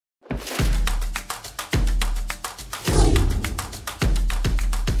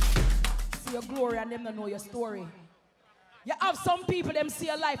glory and them don't know your story. You have some people, them see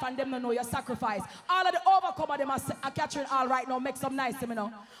your life and them don't know your sacrifice. All of the overcomer, them are catching all right now. Make some nice, you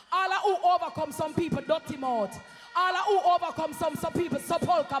know. All of who overcome some people, dirty mouth. All of who overcome some people,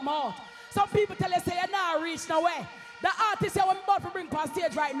 sepulchre mouth. Some people tell you, say, you're not reach nowhere. The artist here, I'm about to bring on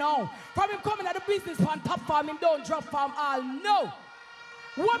stage right now. From him coming at the business on top farm, him don't drop farm all. No.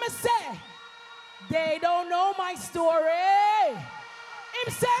 What me say? They don't know my story. Him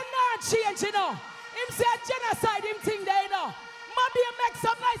say not change, you know. Him say genocide, him think they know. Maybe make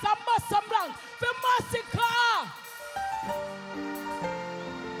some nice and bust some blank for Masicka.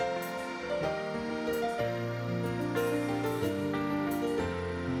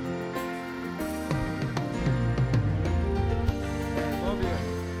 Come here.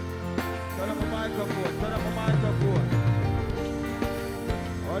 Turn up a microphone, turn up a microphone.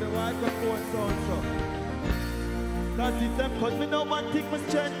 Or the microphone sound so. Cause if them cut me no one think my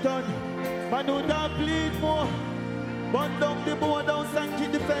strength done. Man who don't bleed more. Burn down the board down, sanky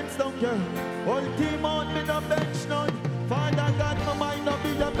defense down here. Whole team out, me no bench none. Father God, my mind not be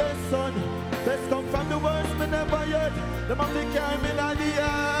your best son. Best come from the worst, me never yet. The man they carry me like the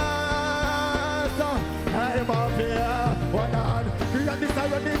earth. I'm up here, one hand. Create this a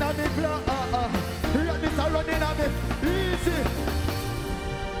running on me blood. Create this a running on me. Easy.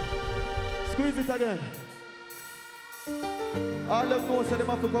 Squeeze it again. All of know so them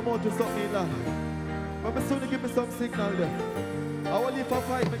have to come out to something like. But me soon give me some signal there. I will leave a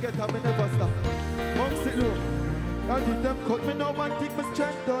fight, me get up, me never stop. Mom sit low. And if them cut me now, man think me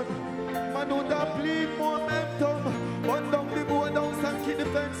strength done. Man who don't bleed momentum. Run down the board down, sanky the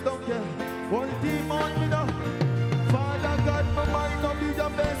fence down here. One team on me now. Father God, my mind not be your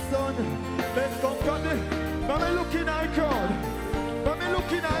best son. Let's come from the. Now me looking at the crowd. Now me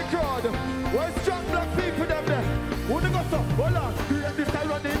looking at the crowd. Where's strong black people them there? Who they got some? Hold on. Create this I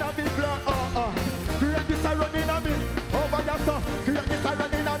running on me blood. Create this I running on me. Over there so. Create this I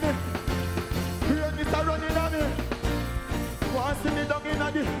running on me. Create this I running on me. Want to see me down in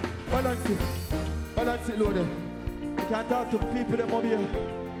on the. Balance it. Balance it low there. You can't talk to people them over here.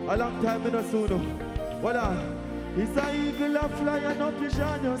 A long time in a soon. Hold on. It's a eagle a fly and not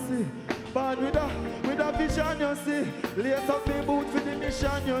vision you see. Born with a vision you see. Lace up me boot for the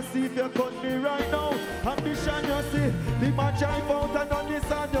mission you see. If you cut me right now, ambition you see. The man drive out and on the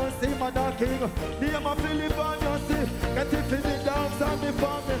sun you see. Man a king, the name of Philip on you see. Get it for the dogs and the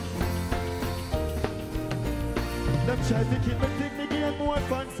family. Them try to keep me think me gain more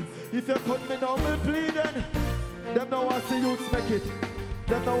fans. If you cut me now, me bleeding. Them now want to see youths make it.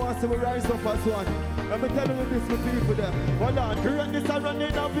 Them now want to see we rise up as one. Let me tell you this for people there. Hold on, create this and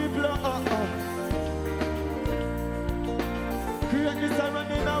running on people. Create this and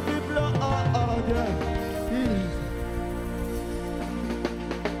running on people. Yeah.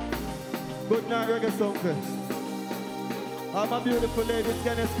 Good night, Reggae Sumfest. All my beautiful ladies,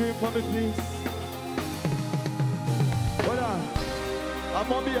 can you scream for me, please? Hold on. I'm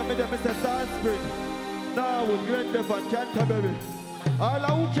gonna be a Mr. Sandspring. Now with Great Dev and Canterbury. All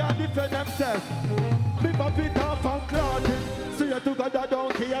who can defend themselves. Big up it off and clothing. See you together,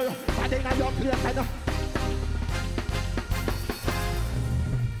 don't care. But in your place and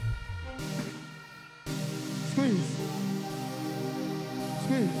squeeze.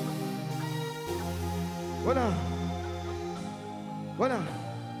 Squeeze. What up? What up?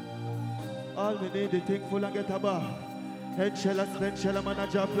 All we need is think full and get a bar. Head shell, spend shell, man a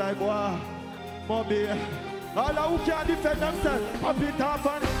job like wow. Mommy. All who can defend themselves. Pop it off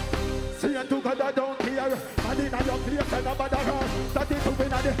and see you together, don't care. And in your place and about the run. That is to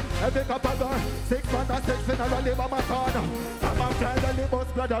win at the every cup of gun. 6 man and 6 funeral live on my corner. Some of them the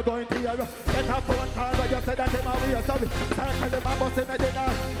bus brother going to hear. Get a phone call where you said that him away. Sorry, circle them and bust him in the dinner.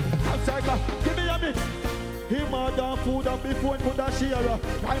 I'm striker, give me a mix. Him order food up before he put a share.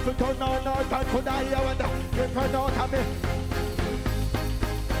 Rifle turn on north and put a here when the different out of me.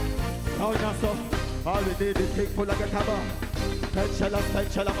 Oh, no, so. All we need is take full like a cover. Spend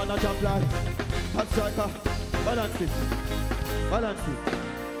shell, man a jump like. Top striker, balance it. Balance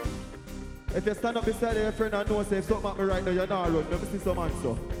it. If you stand up beside your friend and know say if something happen right now, you're not run. Let me see some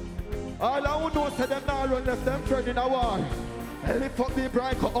answer. All I who know say them not run left them friend in a war. And lift up the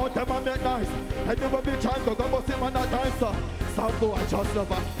bright, cut out them and make nice. And you will be trying to go bust him on that time, sir. Some go and just love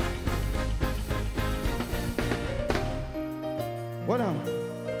her. What now?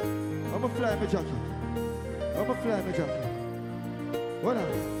 I'm a fly my jacket. I'm a fly my jacket. What now?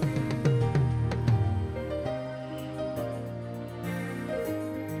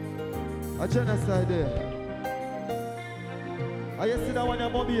 A genocide there. I just see that one your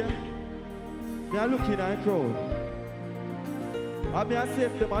mommy here. Me are looking at the crowd. I mean I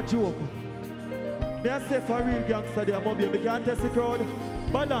save them a joke. Me I say for real gangster there, mommy, me can't test the crowd.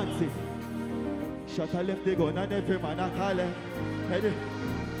 Balance it. Shot a left the gun and every man a call it. Ready?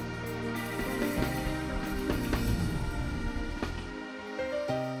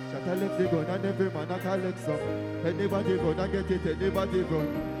 Shot a left the gun and every man a call it some. Anybody gonna get it, anybody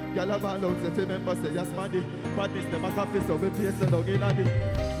gonna. Y'all have all out if you remember say yes man the badness them a coffee so we place the dog in on it.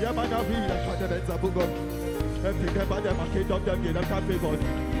 Yeah man a wheel like for the beds a book up. Everything them by them a kid up them give them coffee gun.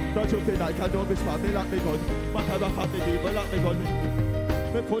 Don't you feel like I don't wish for me like me gun. Matter of fact me people like me gun.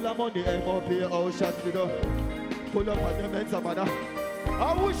 Me full of money MOP all shots we go. Pull up on the beds a mother.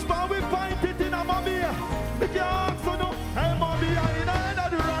 I wish for we find it in a mommy. Me can't ask so no. Hey mommy I in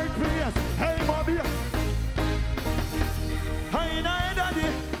the right place. Hey mommy I in the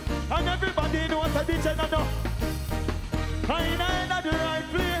and everybody knows that each other know. I ain't the right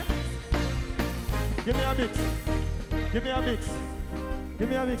place. Give me a mix. Give me a mix. Give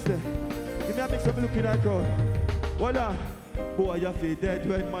me a mix there. Give me a mix of looking at crowd. Voila. Boy, you feel dead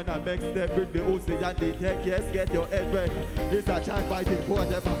when man a make step with the Uzi and the tech. Yes, get your head wet. It's a chance by the boy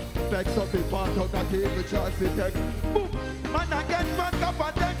them. Vex up in part of that even chance to take. Boom. Man a get drunk up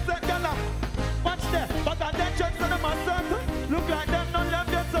and take second. Watch there. But I get checks on them a circle. Look like them, none left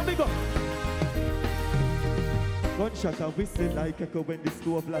them, so we go. Gunshot and whistle like echo when the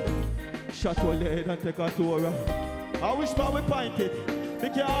stove light. Shot all the head and take a tour. I wish man we point it. We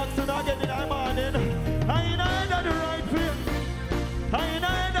can't ask you again in the morning. I ain't under the right field. I ain't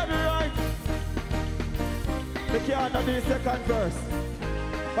under the right. We can't under the second verse.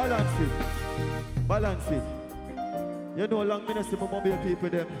 Balance it. Balance it. You know long minutes to my mobile people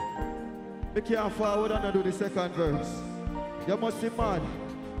them. We can't forward and do the second verse. You must be mad.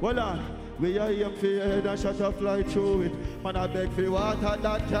 Hold on. We are here for your head and shut a fly through it. Man, I beg for water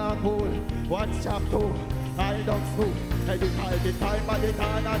that can't hold. One chapter, I don't smoke. Every time by the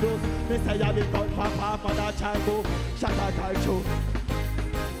corner do. Me say I be cut pop off and I try go. Shut a time through.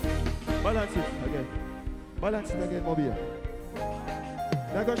 Balance it again. Balance it again, Mobile.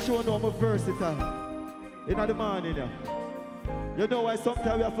 I'm going to show no more versatile. In the morning, yeah. You know why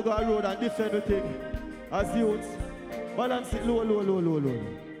sometimes we have to go on the road and defend the thing. As youths. Balance it low, low, low, low, low.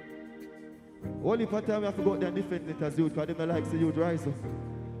 Only part time we have to go out there and defend it as youth, because them not like to youth rise up.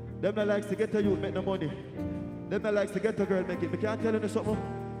 Them not like to get a youth make the money. Them not like to get a girl make it. I can't tell you something.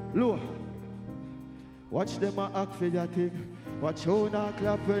 Low. Watch them act for your thing. Watch how not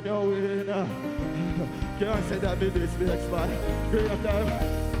clap when you win. Can't say that baby is the expert. Great time.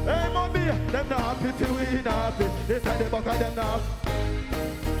 Hey mommy, them not happy to win happy. They say the buck of them now.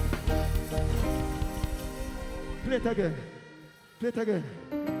 Play it again. Play it again.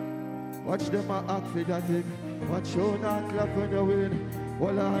 Watch them act for that thing. Watch how not clap when you win.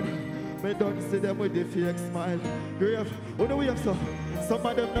 Hold on. Me don't see them with the fake smile. Grave. Who do we have so? Some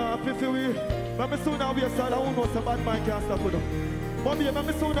of them not happy for we. But me soon now we have so I who know some bad man can't stop with them. Mommy,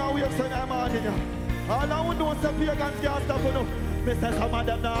 me soon now we have so I'm on in ya. All I who know some pagans can't stop with them. Me say some of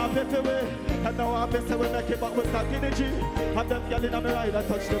them not happy for we. And now happy say we make it back with stock energy. And them gyal inna me ride and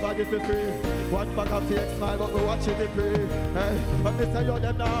touch the body for free. One bag of fake smile but we watching it free. Hey, but me say yo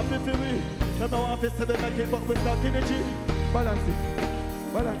them not happy for we. Them now happy say we make it back with stock energy. Balance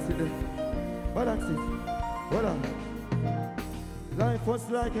it. Balance it there. Balance it. Hold on. Life was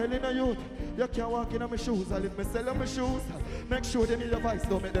like hell in a youth. You can't walk in on my shoes. I leave me sell on my shoes. Make sure they hear your voice.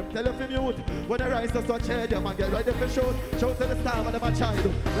 Don't make them tell you from youth. When I rise just watch head them and get ready for shoot. Show to the star when them a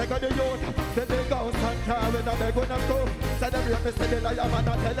child. Like on the youth. Then they go and car when they gonna go. Say them rape me say they lie and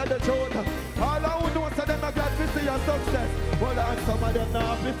not tell you the truth. All I who know say them are glad to see your success. Well and some of them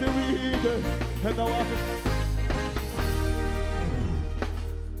not happy to read. Them now happy.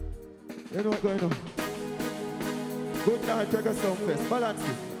 You know what's going on? Good night, Reggae Sumfest. Balance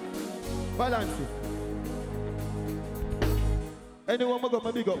it. Balance it. Anyone got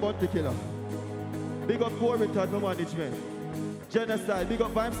my big up Bounty Killer. Big up Poor Retard, my management. Genocide, big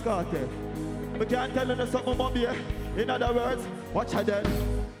up Vibes Cartel. I can't tell you something, mommy. In other words, watch her then.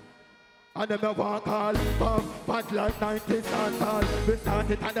 And them a walk all, bad like 90s and all. We start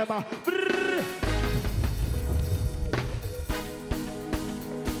it and them a brrrr.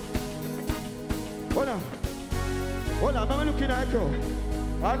 Hold on. Hold on, I'm looking at you.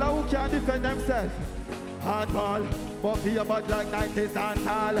 All who can defend themselves. Hardball, but be about like 90s and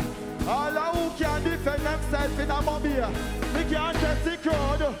all who can defend themselves in a mobile. We can't test the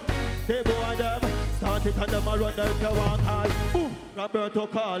crowd. They boy them. Start it and them a run out the one all. Boom, Roberto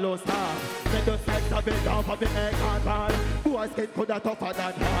Carlos star. Make the sex a bit down for the egg and ball. Boy skin coulda tougher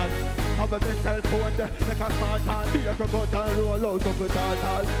than hard. Have a big cell phone, make a smart hand. Be a crocodile and roll out of the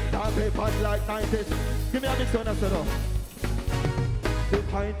tall. Down papers like 90s. Give me a mix on us, The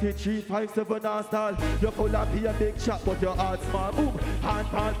pinty 357 and stall. You're full of be a big shot, but your heart small. Boom, hand,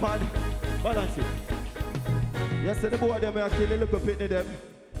 pan, pan. Balance it. Yes, the boy them I kill the little pitney them.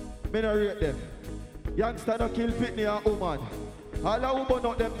 Me no rate them. Youngster no kill pitney and woman. All a woman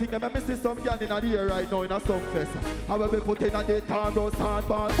out them think them. I see some girl in the air right now in a Sumfest. I will be put in a day time, those hand,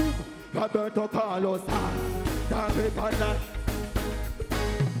 pan. Boom, Roberto Carlos. Damn it, partner.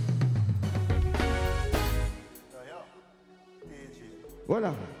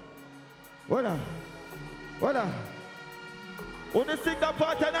 Voila. Voila. Voila. Wanna sing that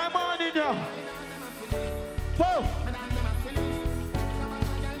part and I'm on in here. Oh.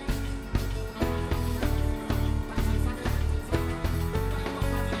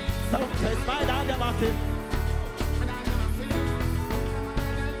 Sumfest, my dad, the massive.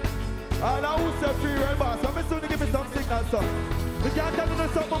 All I who say free real boss, so me soon give me some signal, son. You can't tell me no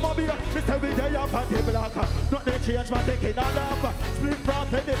something more bigger. Me say we day up and table like nothing change, my thinking all up. Split from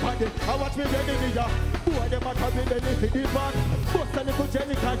penny panty, I watch me get in the yard. Who are them a coming in the fitty van? Bust a little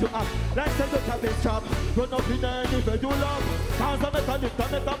jelly can't you act. Like say you have this chop. Run up in there if you love. Cause I make a lift, I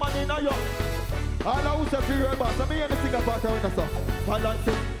make a man in a yo. All I who say free real boss, so me hear the sing about her in the song. Balance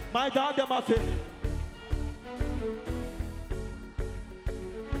it, my dog them a fit.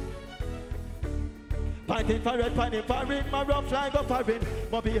 Fighting for red, fighting for ring, my rough flying up for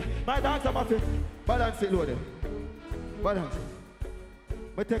ring. My dogs are my fit. Balance it, loaded. Balance it.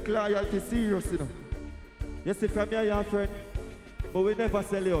 I take loyalty serious, you know. You see, from here, your friend, but we never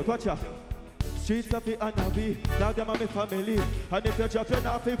sell you out. Watch out. Streets of the Anabi, now them are my family. And if you drop your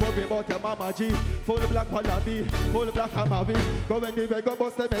off, you worry about your mama G. Full black Palabi, full black Hamabi. Go when the Reggae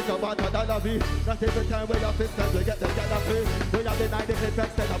bust, they make a $1. Not every time we have fist, we get the gather free. We have the 90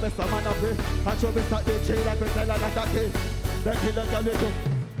 effects, then I'm a man of free. And show me start the chain like we tell an attack. Then kill a little.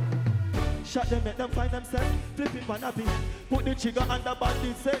 Shot them, make them find themselves, flipping panapi. Put the trigger on the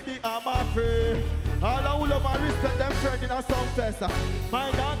body, say the arm free. All of my respect them friend in a Sumfest.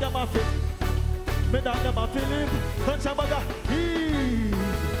 My dog, them a fit. Me dog them a feeling, punch a bugger.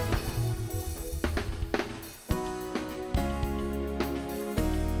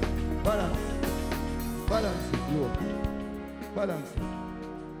 Balance, balance, yo, balance.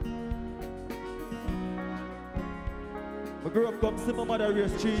 I grew up come see my mother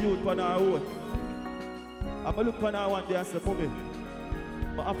raise 3 youth on her own. I'm a look on her one day and say, Mommy,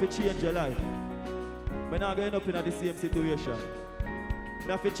 I have to change your life. I'm not going up in the same situation.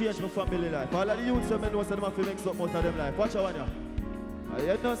 I have to change my family life. All of the youths that know that they have to make something out of them life. Watch out, I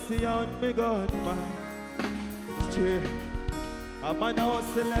yet not see on me God, man. Straight. I'm on a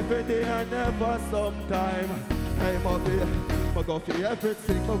hustle every day and never sometime. I'm up here, I go for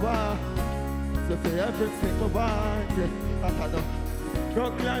everything I want. So for everything I want, yeah. I can't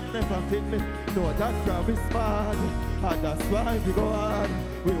rock life never fit me. No, that's why we smart. And that's why we go hard.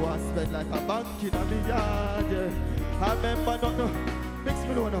 We want to spend like a bank in a yard, yeah. I remember nothing. Mix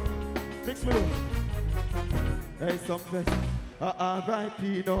me loan up, mix me loan. Hey, Sumfest,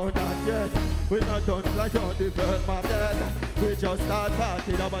 R.I.P. no, not yet. We not done fly on the bird, my dad. We just start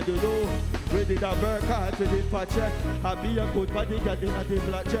partying, how about you? We did a work hard, we did for check. I be a good body, get in a deep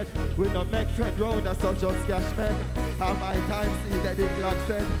black jet. We not make friend round, that's all just cash men. How my time see that the clock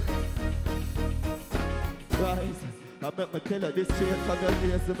said. Rise, I met my killer this chain for the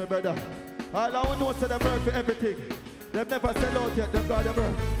years of my brother. All I know is that I'm work for everything. Them never sell out yet, them got them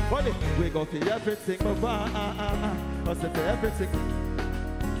work. Money, we go for everything, but I say for everything.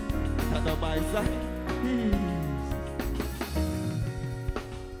 And on my side,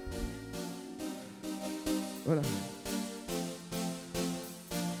 hold on.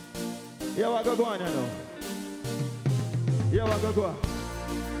 Yeah, what go on, you know? Yeah, what go on?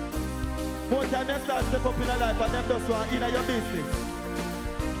 More time you start step up in a life and them just want in your business.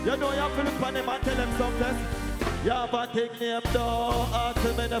 You know you have to look on them and tell them something. You have a thing named though, ask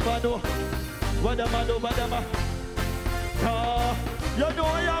me never know. What them a do, what them a... you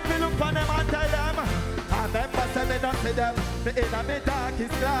know you have to look on them and tell them. I remember saying me not see them. Me in a me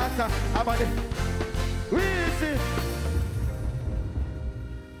darkest glass. I'm on the... Easy.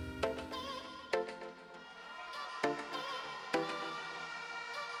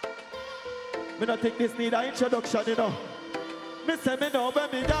 Me not think this need an introduction, you know. Me say me know where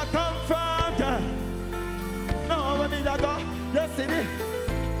me da come from, yeah. No, where me da go, you see me.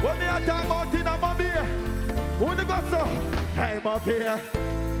 When me a talk about in a mobile, who the go so? I'm up here.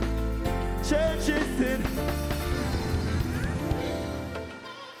 Change this thing.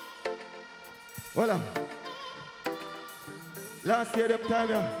 Voila. Last year them time,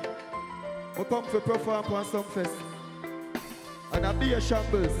 yeah. We come for perform on Sumfest. And I be a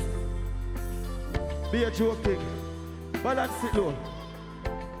shambles. Be a joking. Balance it low.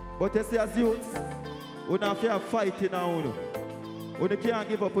 But you see as youths, we don't fear fighting now. We can't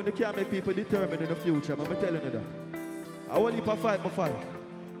give up, we can't make people determined in the future. I'm telling you that. I want you to fight, I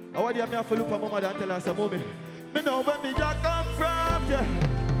want you to have to look at my mother and tell her, say, Mommy, me know where me come from, yeah.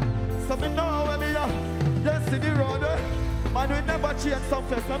 So me know where me are. Just see the road, man, we never change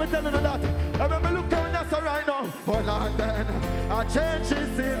Sumfest. I'm telling you that. I remember look down there so right now. Hold on then, I change his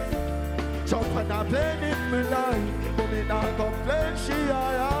sin. Jump and I play in my life. But me not complain, she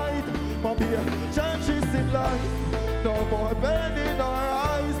alright. Mommy, change his in life. No more pain in our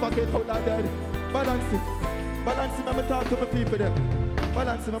eyes. Pocket full of dead. Balance it. Balance it, let me talk to my people then.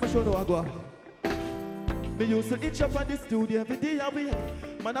 Balance it, let me show you how I go. Me used to itch up on the studio every day away.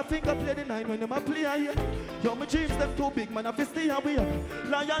 Man, I think I play the 9 when them a play here. Yo, my dreams them too big, man, I fi stay away.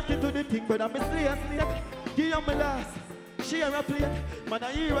 Loyalty to the thing, but I'm a slave. Give you my last, share a plate. Man,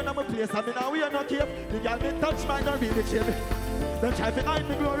 I hear when I'm a place, I mean, we are not keep. The girl me touch mine, don't really cheer me. Them try to hide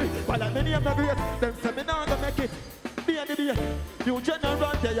me glory, while I'm many of the great. Them say me now gonna make it. Be and the you general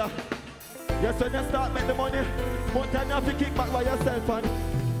run there, yeah. Yes, when you start make the money, one time you have to kick back by yourself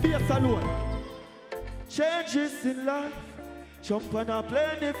and be a saloon. Changes in life, jump on a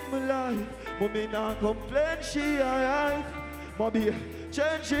plane if me life. Mommy not complain, she alright. Mommy,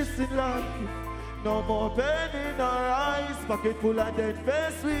 changes in life, no more pain in our eyes. Pocket full of dead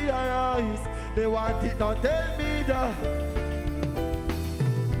face, we arise. They want it, don't tell me that.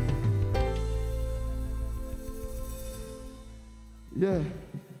 Yeah.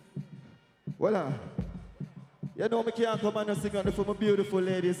 Voila. You know me can't come and sing on for my beautiful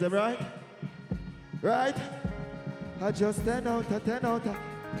ladies, right? Right? I just 10 out of 10 out of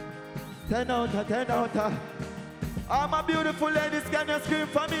 10 out of 10 out of. All my beautiful ladies, can you scream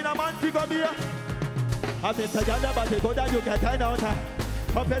for me? No man to go here. I think I got about the good that you get 10 out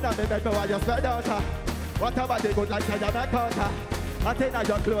of. Up in the bed, I just spread out of. What about the good like I got that out of? I think I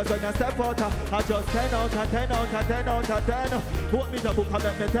just close when you step out. I just 10 out of 10 out of 10 out of 10. Put me the book and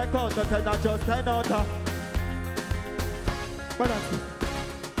let me take out the 10. I just 10 out of. But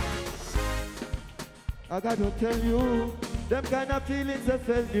I gotta tell you, them kind of feelings I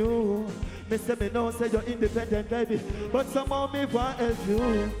felt you. Me say me know say you're independent, baby, but somehow me want help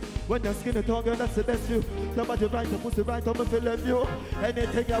you. When your skin is tall, girl, that's the best view. Somebody right, your pussy right, I'm feel love you.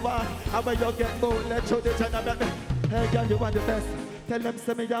 Anything you want, and when you get bold, let show the China back. Hey girl, you want the best. Tell them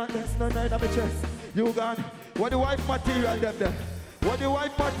say me down, there's no night on my chest. You gone, what the wife material them there? What the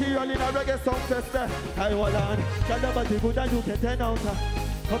wife material in a Reggae Sumfest there? Hey, hold on, tell them about the good and you get 10 out.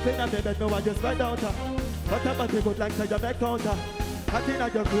 Up in a bed, no one just right out. What about the good like say you make counter? I think I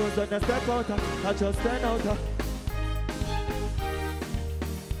just close when I step out. I just 10 out.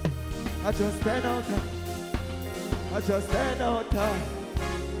 I just 10 out. I just 10 out.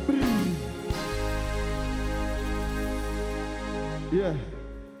 Yeah.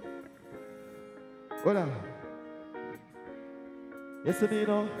 Hold on. Yes, you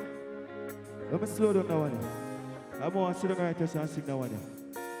know. Let me slow down now. I want to sit down right and sing now.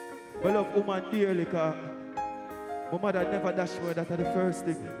 I love woman dearly because my mother never dashed me. That's the first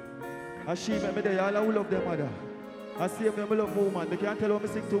thing. And she made me there. All I will love their mother. I see me love woman. They can't tell me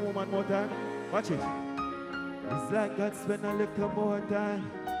sing to woman more time. Watch it. It's like God spend a little more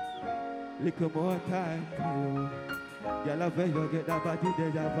time. Little more time for you. You love when you get that body there,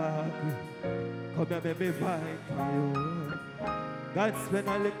 your back. Come here, make me fight for you. God spend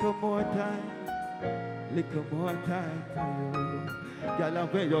a little more time. Little more time for you. You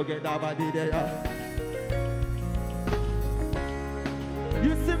love when you get that body there.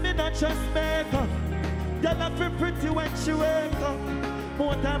 You see me not just make up. You love feel pretty when she wake up.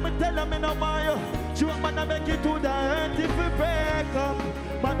 More time I tell her me no more. She want man to make it to the earth if we break up.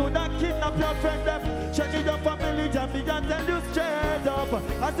 Man who that kidnap your friend them. Check your family and me and tell you straight up.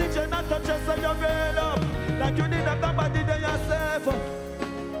 I think you're not touched so you're real up. Like you need a body there yourself.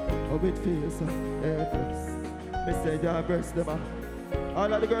 Oh it feels so effortless. Me say your breast them up.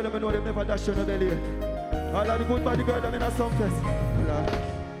 All of the girls them know them never dash on the belly. All of the good body girls them in a Sumfest.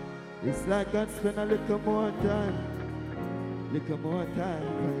 It's like God spend a little more time. Little more time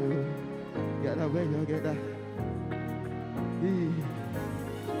for you. Get away, you get that.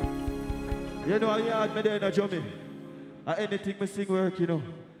 You know how you had me there in a jummy. Anything me sing work, you know.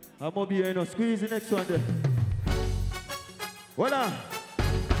 I'm gonna be here, you know. Squeeze the next one there. Voila.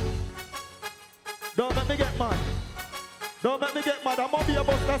 Don't let me get mad. Don't make me get mad, I'm gonna be a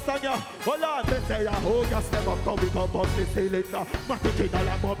buster song, yeah. Hold on, they say, oh, you step up, come, we come, bust the ceiling, Matic in all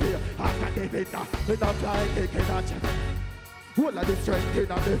I'm up here, after the winter, with a fly, taking a check. All of the strength in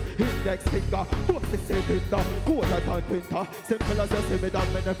the index finger, bust the ceiling, colder than winter. Simple as you see me, that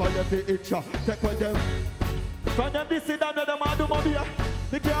me never let the itch, take with them. From them, this is another man, do my beer.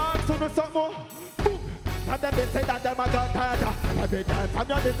 Me can't ask you no something more. Boom. And then they say that them a got tired. Every time from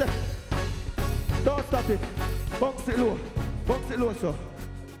your they say, don't stop it. Bounce it low. Bounce it low, sir.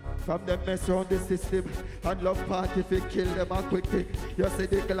 From them mess around the system and love party if kill them a quick thing. You see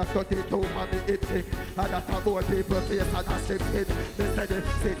the girl 32 mommy it thing. And that's how more people face and a strip it. They say they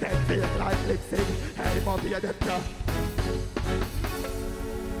see them feel like fixing. Hey, mom, hear them now.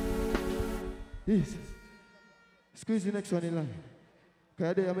 Jesus. Squeeze the next one in line.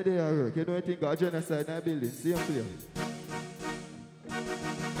 Because I'm there at work. You know anything got genocide in that building. See them play.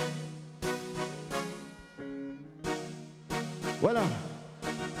 Voila.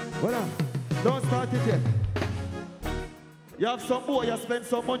 Voila. Don't start it yet. You have some boy you spend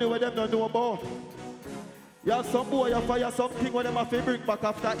some money with them don't know about. You have some boy you fire something when them have to bring back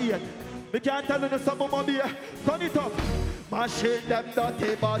after 8. We can't tell you some more be turn it up. Machine them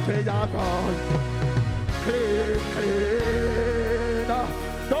dirty but we are gone. Clean, clean.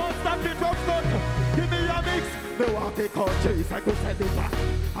 Don't stop it from good. Give me a mix. Me want the countries I could send it back.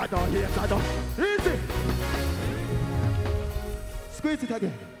 I don't hear I don't. Easy. Squeeze it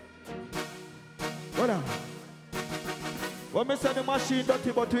again. Hold on. When me say the machine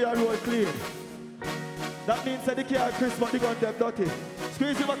dirty but we are roll clean. That means that the car crisp but the gun them dirty.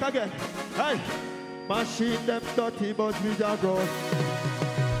 Squeeze it back again. Hey! Machine them dirty but we are gross.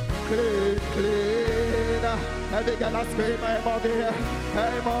 Clean, clean. Every girl a scream, I'm up here.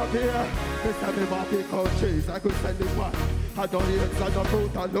 I'm up here. Me say me want the countries I could send it back. I don't hear it's on the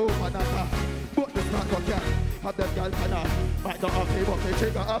fruit alone and that. But it's not okay. Have them girl cannot. Might not happy, but they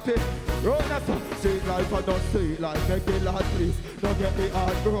trigger happy. Roll that up. Sweet life and not sweet life. Make the lad please. Don't get me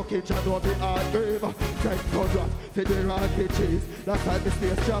heart broken, and don't be heart grave. Drink for drop, feed the rocky cheese. That's why me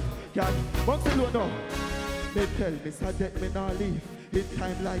stay strap. Can once you know. They tell me so that me not leave. In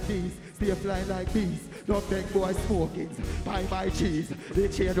time like this, stay flying like this. Don't make boy smoking. Buy my cheese. The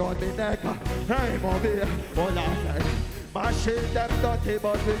chain on me neck. Hey, mommy, all out. Machine them dirty,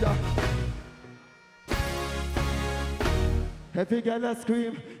 but we just. Every girl a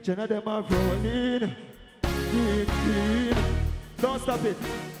scream, Jenna them a rolling. Clean, clean. Don't stop it.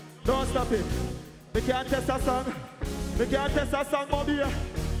 Don't stop it. Me can't test a song. Me can't test a song, Mobby.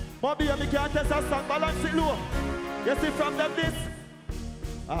 Mobby, me can't test a song. Balance it low. You see from them this?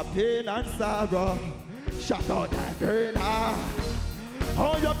 A pain and sorrow. Shout out that pain.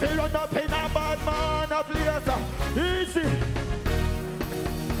 Oh, you feel on the pain, a bad man, a place. Easy.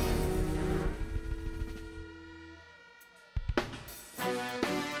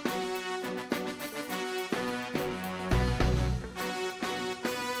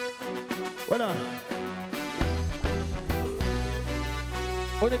 Well,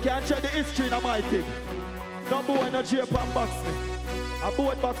 when you can't check the history in my thing, no boy in a jail and box me. A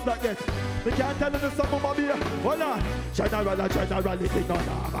boat box that get. We can't tell you the song of here. Hold on. Generality not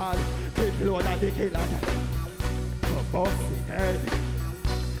normal. People who are the killer. Bossy head.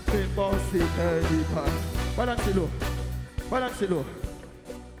 Bossy head. Balance it low. Balance it low.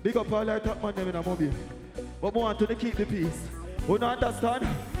 Big up all that top man them in a mobile. But we want to keep the peace. You don't understand?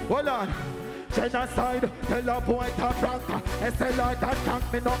 Hold on. Genocide, tell a boy to frank. Say like that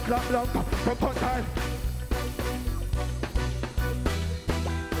can't be no clap long. Come time.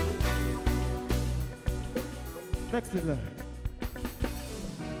 Next in line.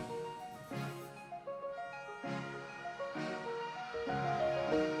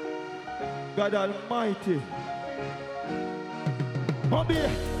 God Almighty. Mommy,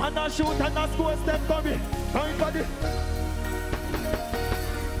 and I shoot and I score step coming. Everybody.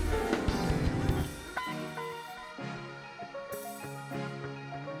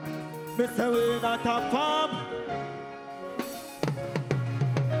 Mr. Wayne at top farm.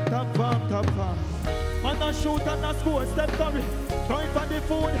 Top farm, top farm. And I shoot and I score, step coming. Going for the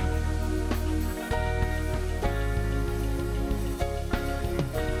food.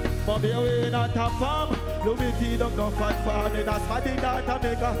 Bobby Wayne at top farm. Louis T don't go fat farm. That's my thing that I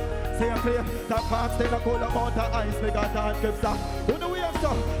make a same play. Top farm still a cold amount of ice. Make a dance clips up. Who do we have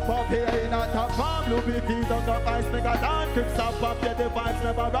some? Bobby Wayne at top farm. Louis T don't go ice. Make a dance clips up. Pop your device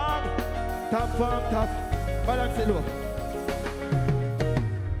never wrong. Top farm, top. Balance it low.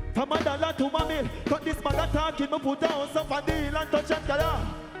 From a dollar to my meal. Cut this mother talking. Me put down some for deal and touch and color.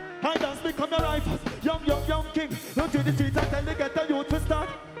 I dance become your rifles. Young king. Look to the streets and tell the ghetto youth to start.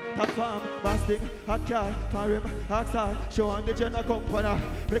 Top farm, basting, hot car, for him, outside, show on the general company.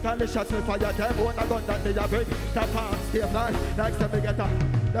 Make all the shots with fire, time on a gun that they are bring. Top farm, stay fly, next time they get up.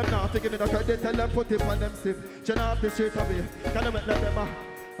 Them now taking in a credit, tell them put it on them sim. General off the street of me, can them let them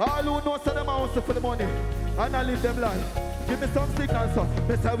all who know send them out for the money, and I live them life. Give me some signals, so.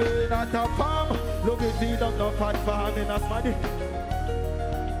 Mr. Wayne at top farm, look at me, don't know fat farm in a smaddy.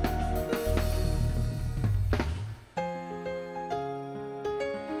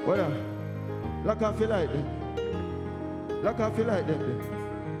 What up? Lock off your light then. Lock off your light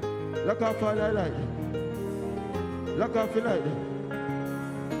then. Lock off all that light then. Lock off your light then.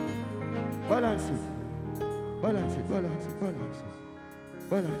 Balance it. Balance it, balance it, balance it.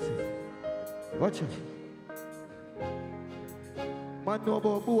 Balance it. Watch it. Man know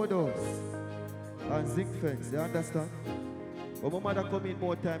about borders and zinc fence, you understand? But my mother come in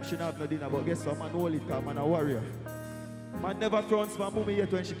more time, she don't have no dinner, but guess what, man hold it, cause man a warrior. Man never fronts my mommy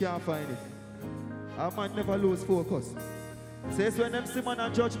yet when she can't find it. And man never lose focus. Says when them see man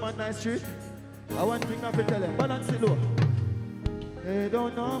and judge man nice street, I want thing I to tell them, balance it low. They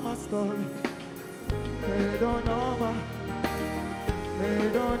don't know my story. They don't know my. They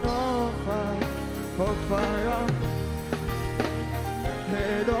don't know fire.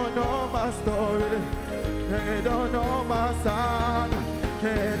 They don't know my story. They don't know my song.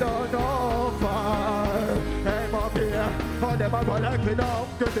 They don't know fire. I'm up here. All them are going like me now.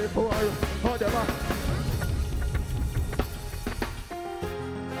 Good before. All them are.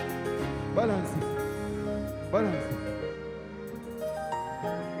 Balance it. Balance it.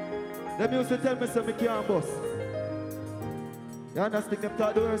 Them used to tell me so me can't boss. You understand? Them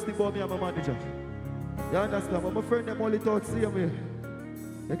talk the worst thing about me and my manager. You understand? But my friend them only thought see me.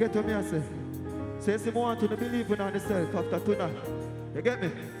 You get what me I say? Says you want to believe in yourself after tonight. You get me?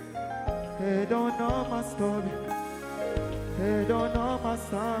 They don't know my story. They don't know my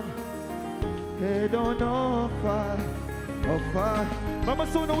song. They don't know far. Mama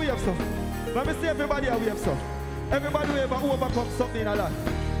soon we have some. Mama see everybody we have some. Everybody who ever overcome something in a life.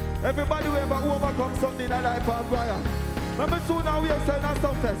 Everybody who ever overcome something in a life and Brian. Mama soon we have some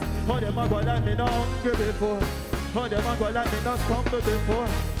Sumfest. How them a go like me not hungry before. How them a go like me not stumble before.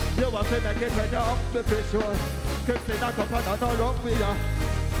 You want to make it when you're hungry for sure. Cause they knock up and I don't wrong with ya.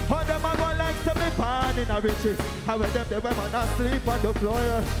 How them a go like to be born in a riches. How them they women not sleep on the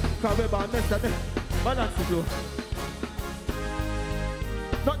floor. Cause we born mess at me. Balance the floor.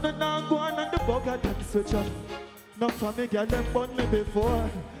 Nothing now go on and the bugger them switch up. Not for me girl them burn me before.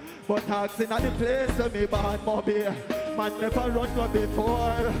 But taxing at the place where me born more beer. Man never run one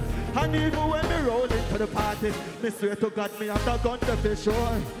before. And even when me roll into the party, me swear to God me have the gun to be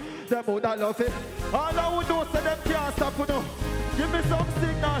sure. Them would I love it. All I would know say them can't stop you know. Give me some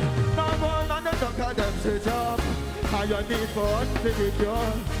signal. Now go on and the duck of them switch up. And you need for us to be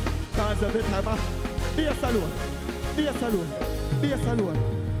pure. Cause every time I be a saloon. Be a saloon. Be a saloon.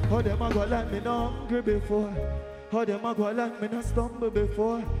 How them a go like me not hungry before. How them a go like me not stumble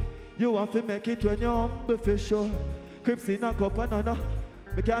before. You have to make it when you're humble for sure. Crips in a cup and another.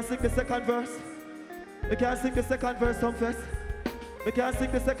 We can't sing the second verse. We can't sing the second verse, Sumfest. We can't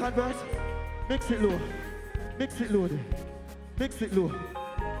sing the second verse. Mix it low. Mix it low there. Mix it low.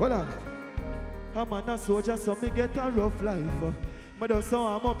 Hold on. I'm a soldier, so me get a rough life. But so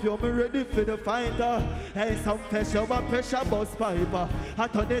I'm up here, me ready for the fighter. Hey, some pressure, but pressure bus piper. I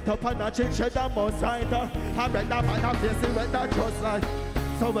turn it up and I change it and most writer. I read that man, I'm facing with that just like.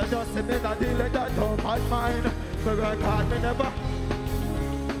 So we just see me that deal like that don't bad mine. But I can't me never.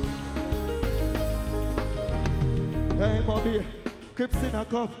 Hey, mommy, Crips in a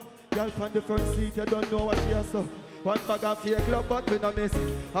cup. Girl on the front seat, you don't know what she has so. One bag of fake love, but we no miss.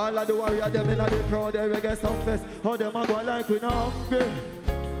 All of the warrior, them in the crowd, they Reggae Sumfest. How them a go like we no hungry?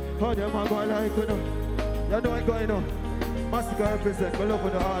 How them a go like we no? You know it going on. Masicka represent, we love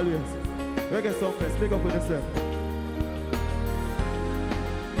you always. Reggae Sumfest, big up with yourself.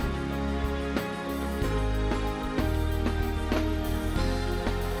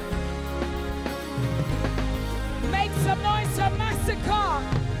 Make some noise for Masicka.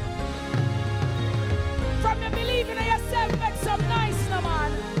 From the believing in yourself, make some noise, no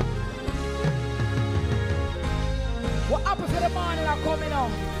man. We're happy for the morning are coming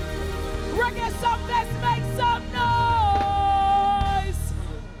on. Reggae Sumfest, make some noise.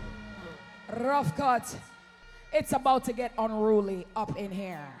 Rough cut. It's about to get unruly up in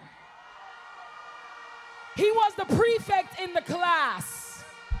here. He was the prefect in the class.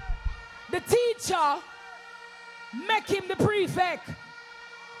 The teacher make him the prefect.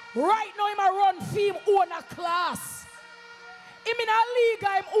 Right now, him a run for him own a class. Him in a league,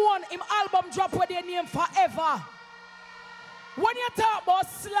 him own him album drop where they name forever. When you talk about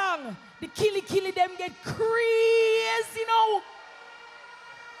slang, the killy them get crazy now.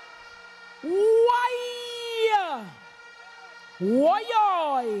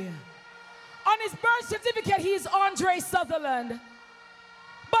 Why? On his birth certificate, he is Andre Sutherland.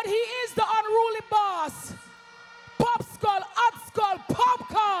 But he is the unruly boss. Pop Skull, Hot Skull,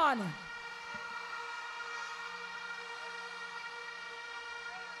 Popcaan.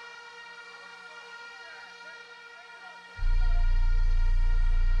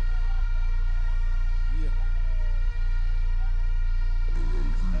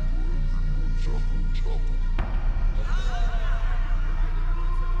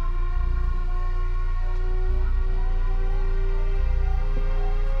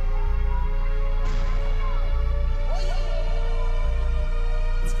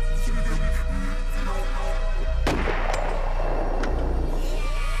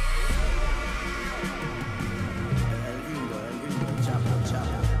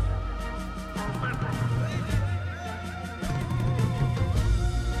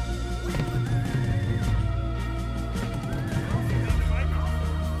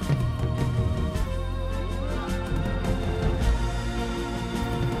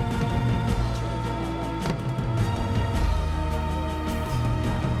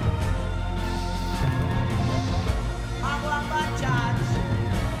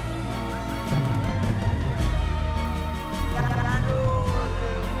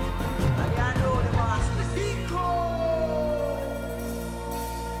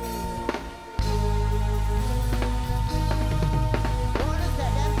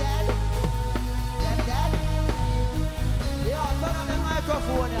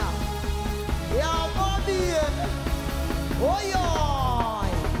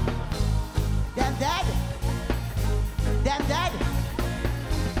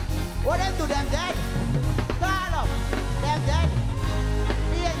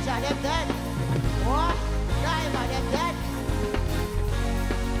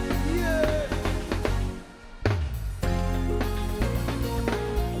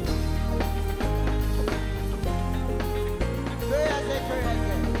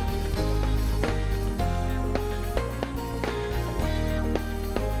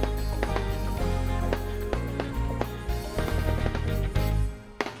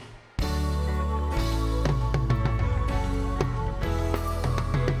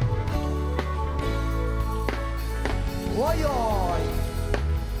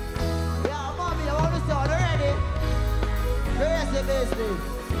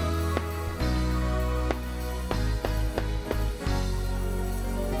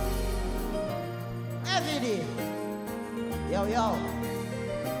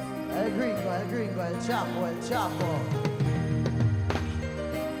 El Chapo.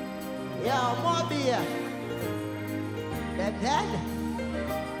 Yeah, more beer. Them dead?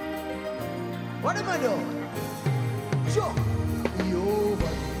 What am I doing? Sure. Be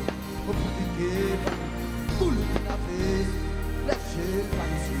over. Up to the game. Bullet in the face. Let's shake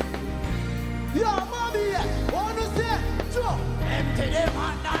fancy. Yeah, more beer. What do you say? Sure. Empty them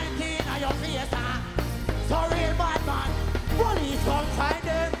at 19 on your face, huh? Sorry, bad man. Police come find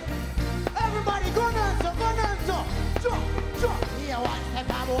them. Everybody go answer. Jump. Here one step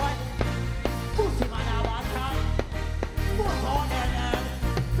aboard. Pussy man I want to. Put on their head.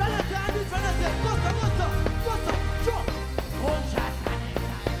 Fella can do, fella say, Buster, jump. Gunshot cannon.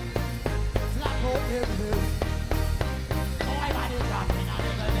 Slap out their bill. Oh, everybody dropping on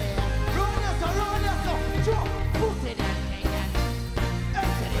the there. Run yes, jump. Pussy them thing.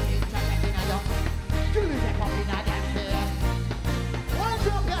 Empty the heat, check in a dump. Give me the coffee, not them there. One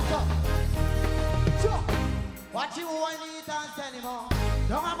jump, yes, sir. Jump. What you want to eat and send him on?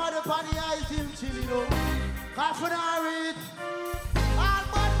 Don't have the party eyes him chilling up. Half an hour it. All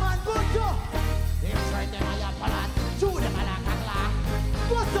bad man, good job. They try them on your pallet. Chew them on a clock.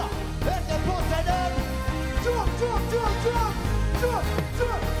 What's up? Let them post them. Jump.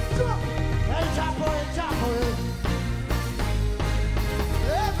 El Chapo.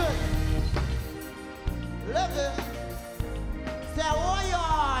 11. Say, oi.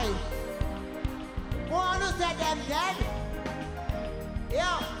 One who said them dead?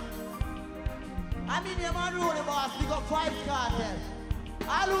 Yeah. I mean, your man rule the boss, we got 5 cartels.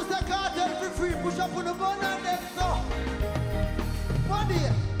 I lose the cartel for free, push up on the bun and then so. Money.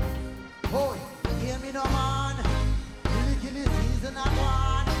 Oh, hear me no man. Kill the season and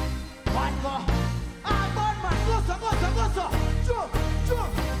one. One go. Ah, bad man, go so.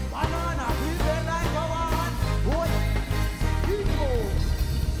 Jump. Banana, we bend like a one. Boy, people.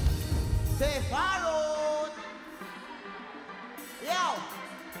 Say follow. Yo.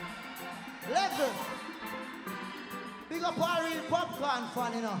 11. Big up all real Popcaan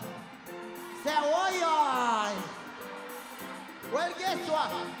fan, you know. Say, oi. Well, guess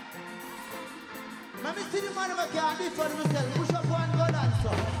what? Let me see the man who can't defend himself. Push up one gun and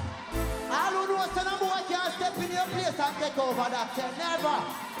so. All who know some boy can't step in your place and take over that. Say, never.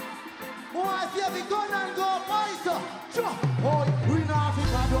 Who wants to see the gun and go, boy, so. Sure. Oh, we know if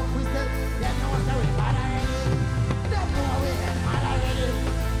it's a dog, we say, them know what's the way, bad already. Them know we get mad already.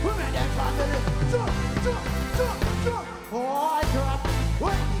 We make them family. Jump. Oh, I drop.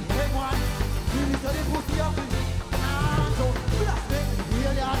 Wait, hang on. You need to the pussy up. So, we are saying,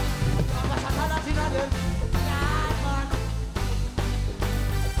 here they are. I'm a shakalatin at them. Yeah, man.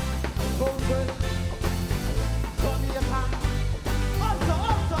 Go, girl. Show me your hand. Up.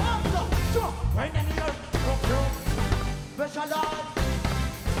 Jump. When them here, go. Special lord.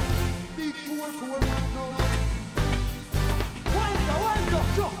 Big cool, no. Wind up,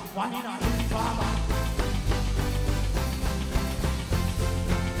 jump. One in a hit farmer.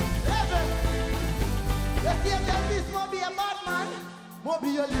 11. Let's see if this might be a bad man. Might be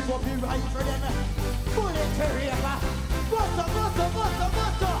a live up be right for them. Bullet terrier. Buster.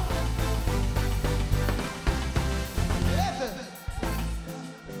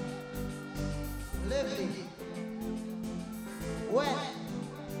 11. Well,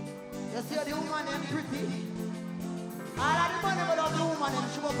 you see the woman them pretty. All of the money but of the woman them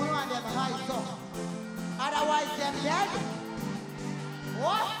she will put on them high so. Otherwise them dead.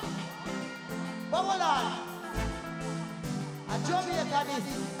 What? But hold on. A Jamaica this.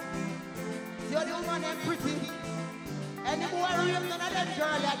 See the woman them pretty. And the boy rape none of them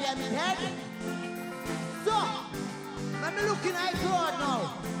girl at them dead. So, let me look in my crowd now.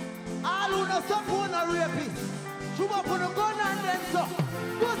 All who know some who know rapists. She will put a gun on them so.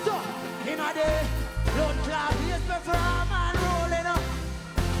 What's up? In a day. Blood clot, yes, me for a man rolling up.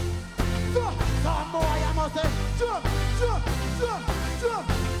 So, some boy I must say, jump,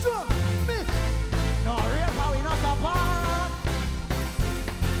 miss. No rape, we not support.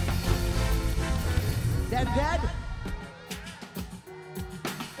 Them dead?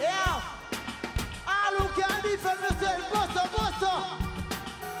 Yeah. All who can defend themselves, buster.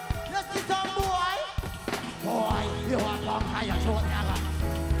 Let's see some boy. Boy, you want long higher throat, never.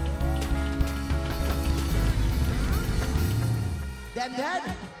 Them dead?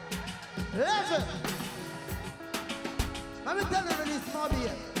 11. Let me tell you this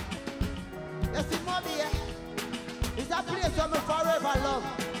Mobile. You see Mobile? It's a place where I forever love.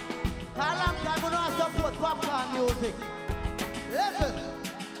 For a long time I don't support Popcaan music. 11.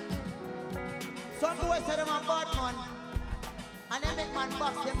 Some boys say them a bad man. And they make man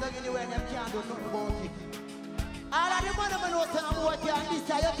box them down anywhere and them can't do nothing about it. All of the money I know say I'm working on this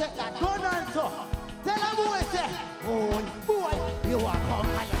side, you take that gun and so. Tell a boy say, boy, you are come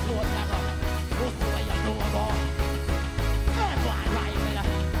and you close never. What's the way you know about? Everyone rifle.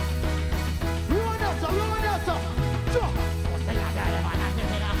 Run us, run us. Jump. What's the other man and the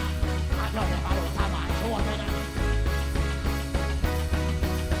winner? I don't know about some man, show me that.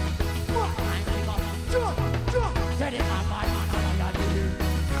 What? Jump, jump. Set it up, man,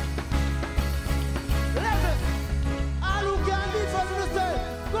 Listen. All who can be from the same.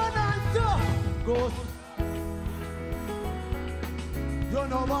 Gun and so. Ghost. You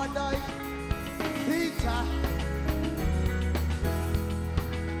know what I teacher.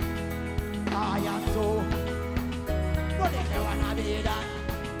 I am so. But if you wanna be that.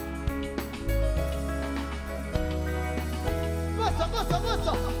 Go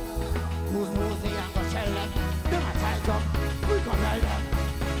so. Who's nosy and go shell them. Them a try jump. We go tell them.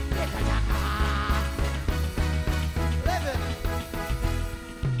 Make a jacka. Levin.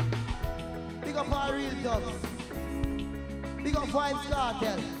 Big up our real dubs. Big up Vibes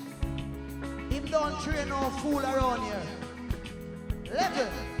Cartel. Him don't train no fool around here.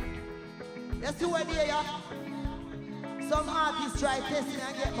 Level. You see what they are? Some artists try testing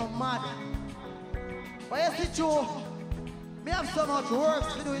and get me mad. But you see true, me have so much work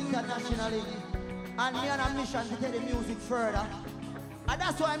to do internationally. And me on a mission to take the music further. And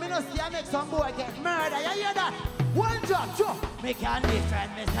that's why me no see I make some boy get murder. You hear that? One drop, two. Me can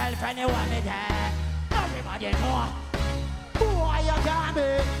defend myself anyone me there. Everybody know. Boy, you got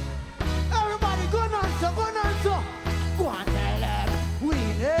me. Everybody go on so. Go and tell them we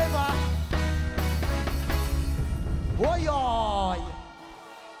never. Oh, yoy.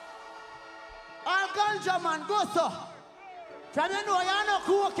 All ganja man, go so. From you know you're not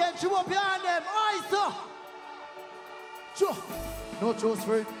cooking, chew up behind them. Oi, so. Chew. No chose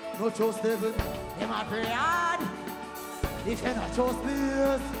friend, no chose devil. Them a pray hard. If you not chose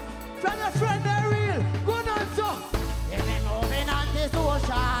please. From your friend, they're real. Go on so. Them ain't moving on this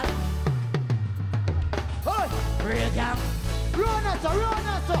ocean. Oi, real gang. Run us.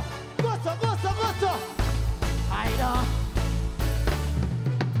 Go so. I know.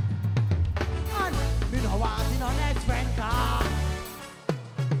 And me no want in our next friend car.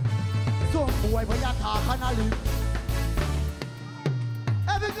 Some boy when you talk and a live.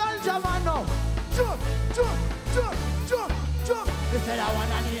 Every ganja man now. Jump. They said I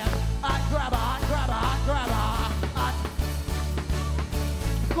want a name. And grab her.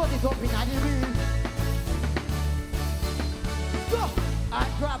 Cut it up in the ring. Go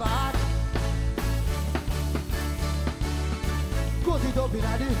and grab her. Cut it up in the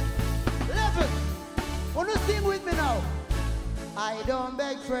level. Wanna sing with me now? I don't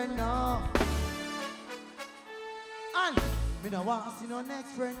beg friend now. And me no want to see no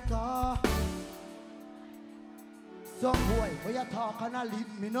next friend car. Some boy where you talk and I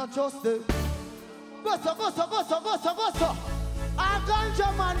leave me not just there. Go so. I ganja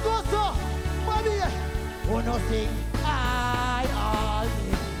man, go so. Mommy, wanna sing? I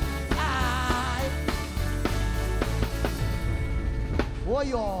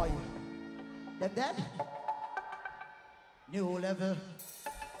Oi. Them dead? New level.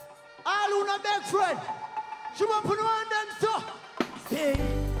 All who not beg friend. She won't put on them so. Sing,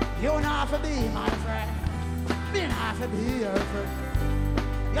 you not have to be my friend. Me not have to be your friend.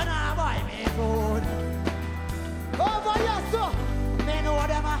 You not buy me food. Over here so. Me know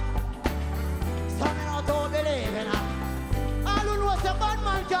them some me not don't believe in her. All who know the bad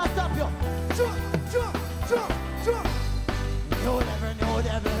man can't stop you. Jump. No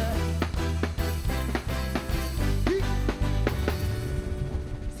devil.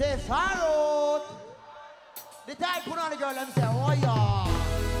 Say Pharaoh. The type put on the girl and say, oh yeah.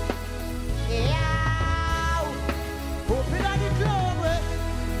 Open on the club.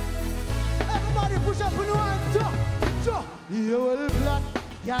 Everybody push up on the one. Jump. You will plan.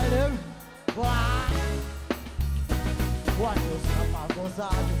 Y'all them. What you suffer goes on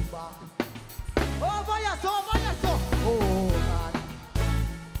the back. Over here so. Oh man.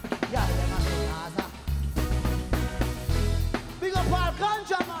 Yeah, them are so Gaza. Big up all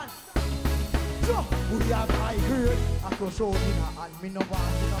ganja man. We have high grade. I could show dinner and me no want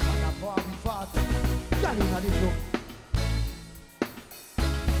to know man for me fast. Girl inna the club.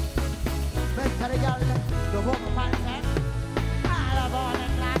 Make the girl the walk up and say, all about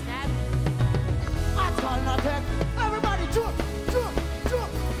them like that. That's all nothing. Everybody jump.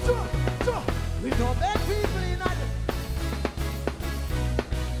 We don't beg people in that.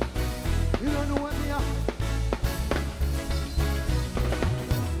 You don't know what we are.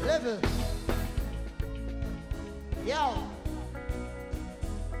 Level. Yo.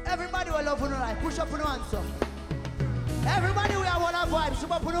 Everybody will love on the life. Push up on the answer. Everybody we have one of vibes.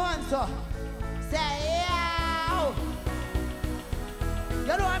 should up on the answer. Say, yeah. You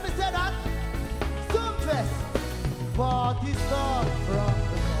know why I say that? Sumfest. Party start from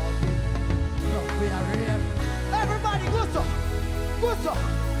the party. Look, we are real. Everybody, go so. Go so.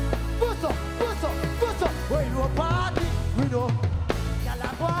 Go so. Go so. Go so. When we party, we know. Y'all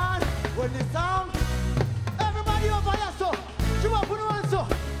are born. When the sound. Everybody over here, so. Jump up on the answer.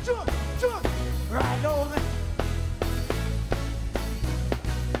 Jump. Jump. Right over.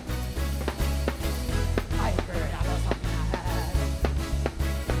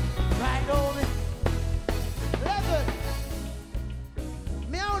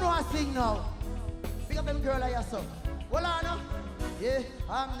 Sing now. Pick up them girl like yourself. Well, I know. Yeah,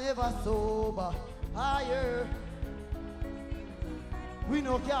 I'm never sober. Higher. We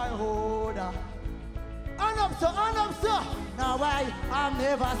no care holder. And up, so, and up, so. Now why I'm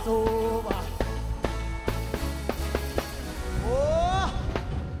never sober. Oh,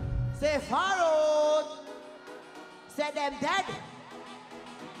 say Pharaoh. Say them dead.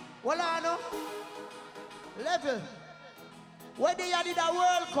 Well, I know. Level. When they did a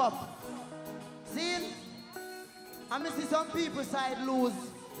World Cup, see, I see some people side lose,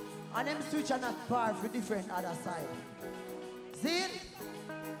 and them switch and not par for different other side. See,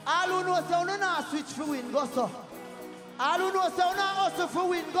 all who know say no not switch for win, go so. All who know say no hustle for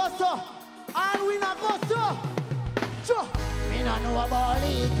win, go so. All win a go so. Sure. We don't know about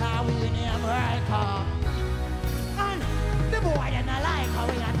it, cause we name World Cup. And the boy they not like how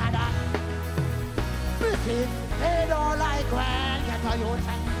we are that. Listen. They don't like when get a youth.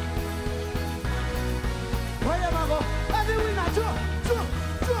 Where you go? Every winner, jump, jump,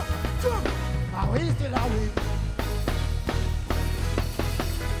 jump, jump. And we still a win.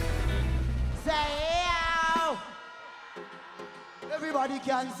 Say yeah. Everybody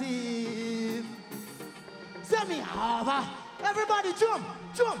can see. Say me over. Everybody jump,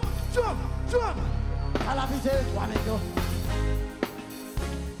 jump, jump, jump. All of you say, what me do?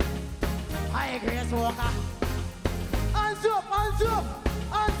 I Grace Walker. Hands up, hands up,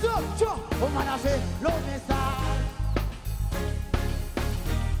 hands up, jump. Woman I say, love me star.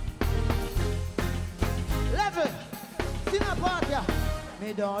 Level, sing a part here.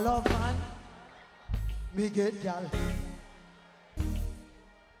 Me don't love man, me get girl.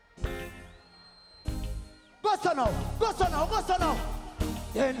 Go so now, go so now, go so now.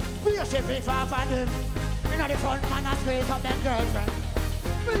 Then we are shipping far from them. You know the front man and squeeze up them girlfriend.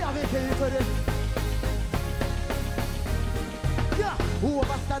 Me have a key for them. Yeah, who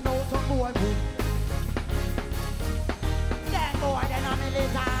overstand out some boy boom. Then boy then a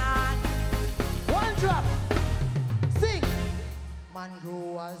militant. One drop. Sing. Man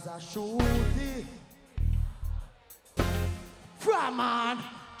grow as a shooty. From man.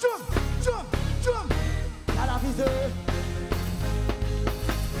 Jump, jump, jump. Y'all have his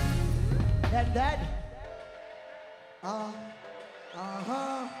Then dead. All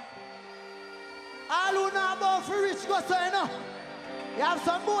who know about for rich go so you know. You have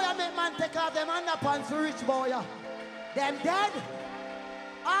some boy that make man take off them underpants for rich boy. Yeah. Them dead.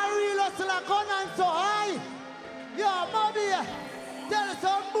 I real hustler gun and so high. Yo, mommy, tell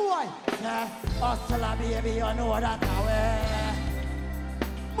some boy. Yeah, hustler baby, you know that way.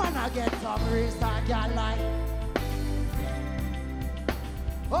 Man, I get some restart girl like.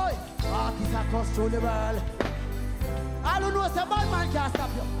 Oi, artists across through the world. All who know say bad man can't stop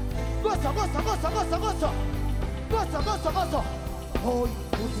you. Go so, go so, go so, go so, go so. Go so, go so, go so. Oh,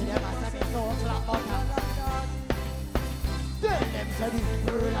 you see them as a so clap out. Tell them say the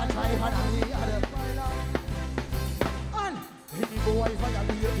girl a try for me. And any boy fire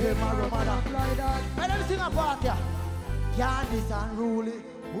me, him a romana. And let me sing a part here. Candice and Ruley.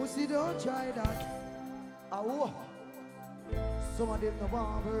 Pussy don't try that. Oh, some of them no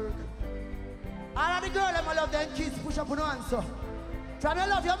want work. All of the girls them love them kids push up on your hands so. From you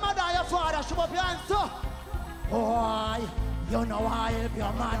love your mother and your father, show up your hands so. Boy, you know I help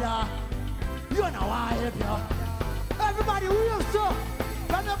your mother. You know I help you. Everybody will so.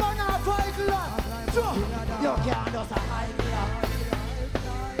 From the banana fight lot. So, you can't just hide me.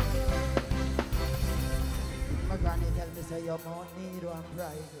 My granny tell me say you don't need one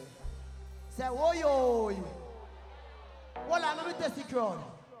pride. Say, oh yo. Well, I'm going to test the crowd.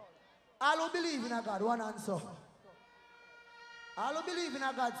 All who believe in a God, one answer. All who believe in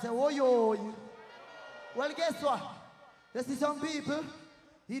a God say, oh yo. Well, guess what? You see some people,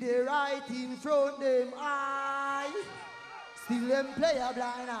 he they right in front them eye. Still them play a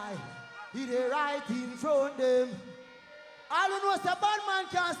blind eye. He they right in front them. All who know say bad man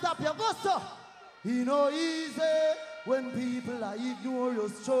can't stop you, go so. He no easy when people are ignore you,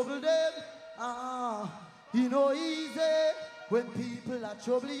 struggle them. He no easy When people are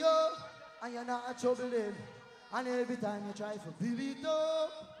trouble you, and you're not trouble them. And every time you try to build it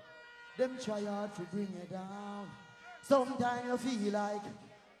up, them try hard to bring you down. Sometimes you feel like,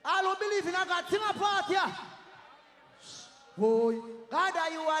 I don't believe in a God, sing a part here. Boy, God,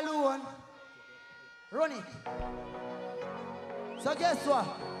 are you alone? Run it. So guess what?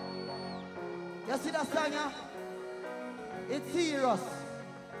 You see that song here? It's serious.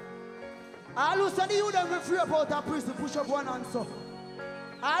 All who say the youth them free up out of prison, push up one hand so.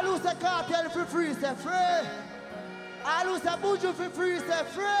 All who say cartel for free, say free. All who say buju for free, say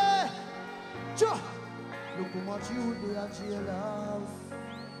free. Sure. Look how much you do at jailhouse.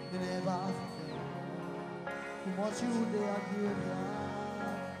 You never have to. How much you do at graveyard.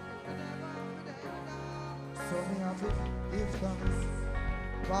 So me have to give thanks.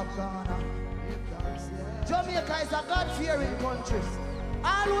 Popcaan, give thanks, yeah. Jamaica is a God-fearing country.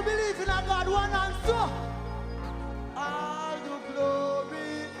 All who believe in a God, one and so. All the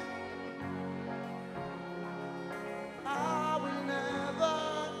glory. I will never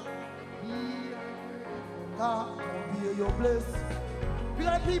be. God, be your bliss. We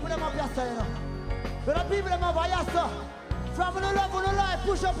got people them up your side now. We got people them up your side. From the love of the life,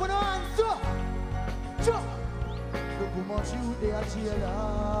 push up on the hand, so. Sure. Look how much you they are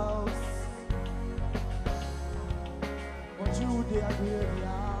jailhouse. But you they are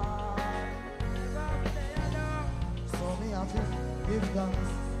graveyard. So me have to give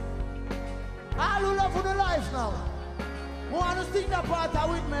thanks. All who love for the life now. Want to sing that part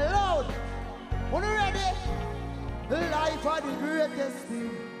with me loud. When you ready? The life are the greatest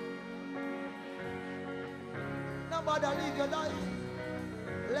thing. Nobody live your life.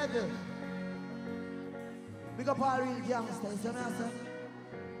 Let it. Big up all real gangsters, you know what I'm saying?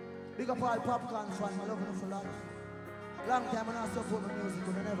 Big up all Popcaan fans, I love you for life. Long time I not support my music,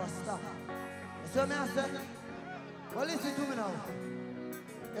 but I never stop. You see what I'm saying? Well, listen to me now.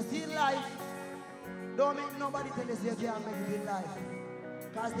 You see in life, don't make nobody tell you you can't make it in life.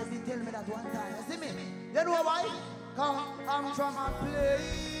 Because they did tell me that one time. You see me? You know why? Come, I'm from a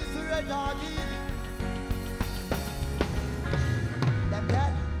place where doggy. Them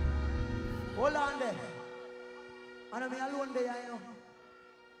dead? Hold on there. And I'm alone there, you know.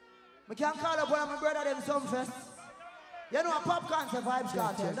 I can't call up one of my brother them Sumfest. You know a Popcaan's a vibes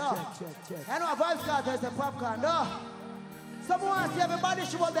cartel, no? You know a vibes cartel is a Popcaan, no? Someone see everybody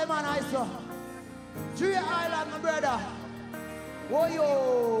show up them on ice, so. Tree Island, my brother. Oh,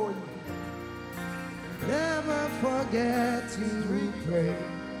 yo. Never forget to pray.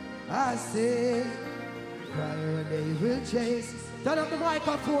 I say, prayer they will chase. Turn up the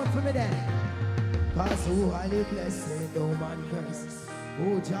microphone for me then. Cause who highly blessed, no man curses.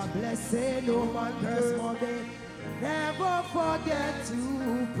 Who Jah blessed, no man curse more day. Never forget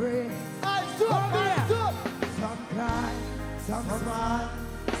to pray. Some cry, some smile,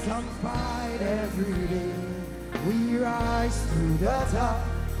 some fight every day. We rise to the top,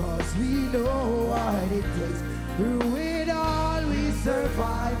 cause we know what it takes. Through it all we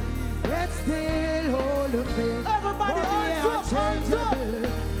survive. Let's still hold the faith. Everybody unchangeable,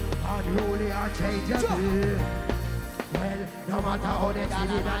 unruly, unchangeable. Well, no matter how they see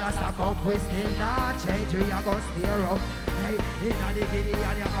it, and stack up, we still not change. We are gonna steer up. Hey, in the video,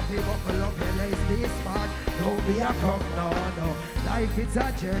 and you have to buckle up your lace. Be smart, don't be a crook, no. Life it's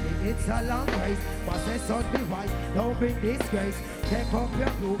a journey, it's a long race. But say son be wise, don't bring disgrace. Take up your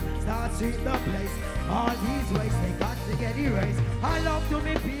group, start sweep the place. All these ways, they got to get erased. I love to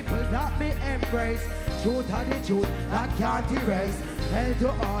meet people that me embrace. Truth are the truth, that can't erase. Hell to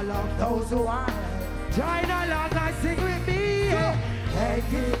all of those who are. Join along and sing with me. Hey,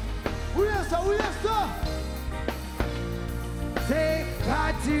 kid. We are so. Say,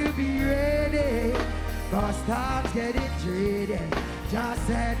 got to be ready. Cause time's getting dreary. Just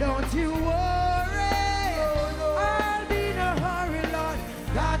say, don't you worry. I'll be in a hurry, Lord.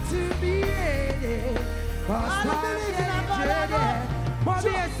 Got to be ready. Cause time's getting dreary.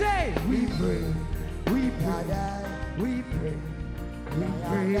 Mommy, I say, we pray. We pray.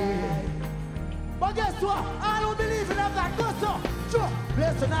 But guess what? I don't believe in that. Go so. Sure.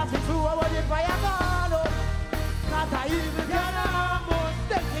 Bless enough to do what you fire God. Not a evil can almost.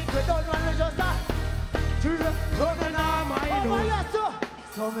 Them think we don't want to just that. Children, don't know my know. Oh, yes, sir.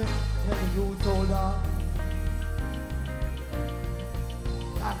 So me tell you so long.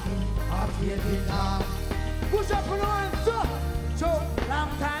 Talking of giving up. Push up on one, sir. So long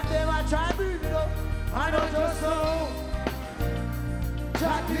time they were trying to bring it up. I don't just know.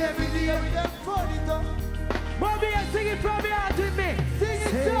 Chat me every day with them funny stuff. Mommy, sing it from your heart with me. Sing it,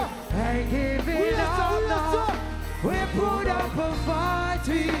 sir. Ain't giving up now. We put up a fight.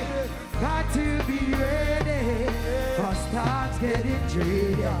 We got to be ready. Cause time getting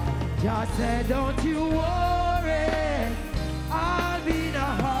dreary. Just said, don't you worry, I'll be in a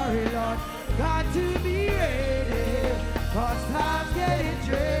hurry, Lord. Got to be ready, cause time's getting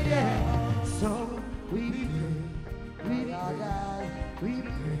dreary. So we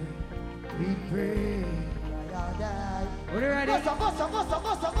pray. What are you ready?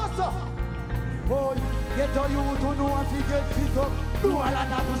 Bossa. Boy, get on you to know what you get fit up. Do all of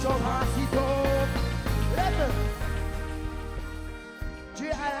that push up and sit up. Listen. I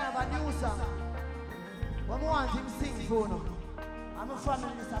have a new song. When I want him sing for now. I'm a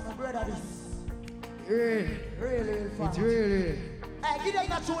family this, I'm a brother this. Really fun. It's really. Hey, give them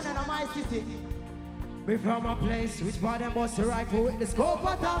that tune in my city. Me from a place which bought them bust a rifle with the scope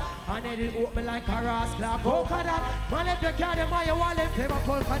on top. And then it open like a rascal polka dot. Man, if you carry my wallet, play my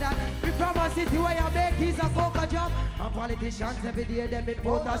polka dot. Me from a city where you make is a coca job. And politicians every day them in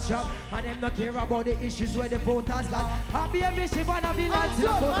voters shop. And them not care about the issues where the voters got. I be a mission and a villain to the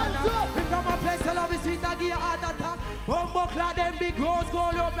coconut. Me from a place where love is sweet and give you heart attack. Bumbo clad them big rose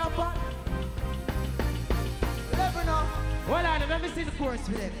gold up your back. 11 now. Hold on, let me see the chorus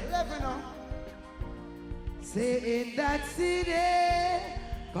with it. 11 now. Say in that city,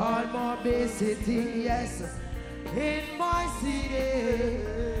 called Mobile City, yes. In my city,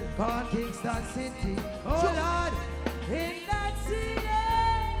 called Kingston City. Oh Lord, in that city,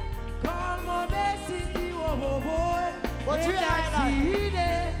 called Mobile City, oh boy. But in that city.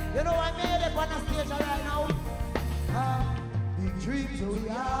 You know I made it on the stage right now. Big dreams we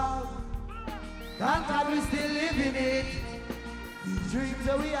have. Thank God we still living it. Big dreams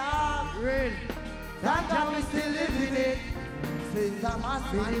we have. Real. Thank God we still living it. Things are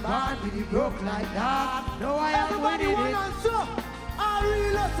massive. Really bad, really broke like that. No, I am everybody winning want it. answer. I really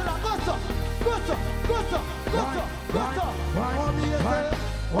listen.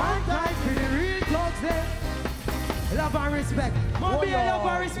 One time for the real talks there. Love and respect. Mommy, love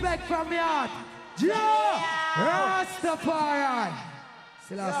and respect from me heart. Yeah! Rastafari.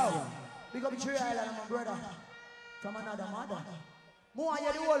 Yo, big up Tree Island, my brother. From another mother. More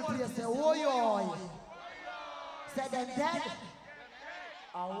you the whole place say, oh yo. Say them dead.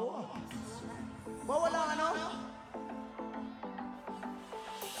 Oh. But what I know?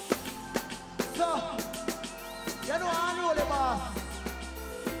 So, you know I know the boss.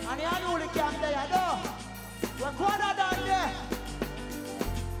 And you know the camp there, you know. We're quarter down there.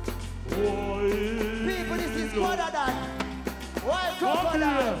 People, this is quarter down. Why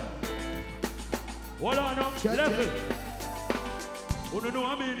crocodile? Hold on now, level. Who don't know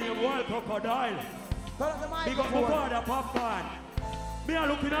how many of wild crocodile? Big up my father, Popcaan. Me a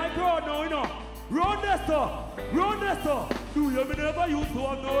looking at the crowd now, you know. Run this up. Do you me never used to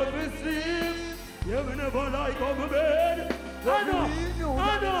have no sleep? You me never like on my bed. I know.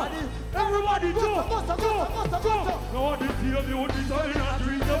 Everybody go. Now this year me would be dying at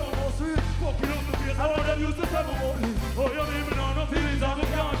 3 Fucking up the face, I want them used to tell me about it. Oh, you mean me now no feelings, I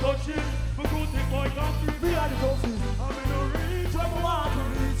can't touch it. My good thing boy can't free me at the toughest. I'm in a reach, I want to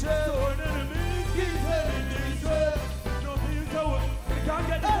reach it. So an enemy keeps heading this way. Nothing so we can't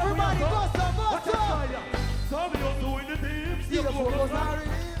get this. Everybody go some more time. Some of you doing the team, still focus on it.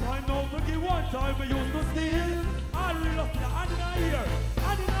 Time now to give one time we used to steal. I really love you, I didn't hear.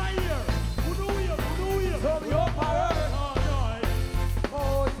 Who do we? So we up our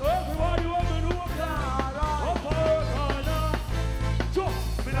oh, so everybody want to do a plan. Up our jump,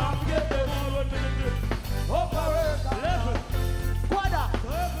 me not forget them all what we do. Up our level. Quada. So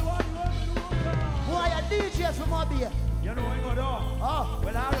everybody want to do a plan. Who are your DJs from up here? You know I got on. Oh.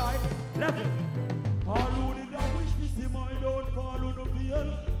 Well, all right. Level. All who did that wish me see my downfall on the field.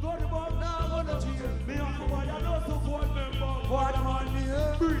 Got the ball now on the cheer. Me and the boy, I know support member. What am I here?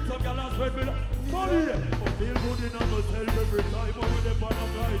 Beat some girl and spread me like money. I feel good in myself every time I'm with them on a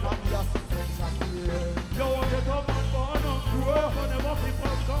ride. Yo, I get up and born and grow up and never keep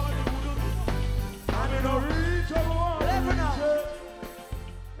Popcaan. I'm in a reach of one. Level now.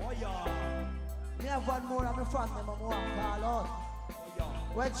 Oh, yeah. Me have one more of my family, I'm going to call out.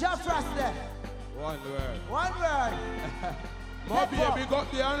 Where Jeff Ross there? One word. One word. My baby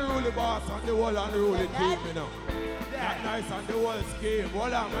got the unruly boss and the whole unruly team, you know. That nice and the whole scheme.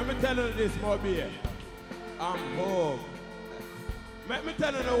 Hold on, let me tell you this, my baby. I'm home. Let me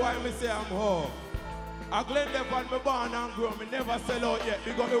tell you why I say I'm home. I Glendale on my barn and grow, me never sell out yet.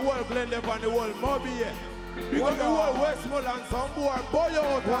 Because the whole Glendale on the whole Moby yet. Because the whole Westmoreland, some boy buy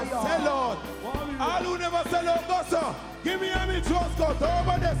out and sell out. All who never sell out, go so. Give me a me trust cut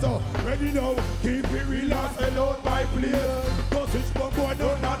over there, so. Ready now, keep it real and sell out my place. Go switch my boy,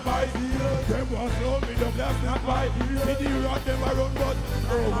 no, not my deal. Them was slow, me the blast, not my deal. See the rat, them a run, but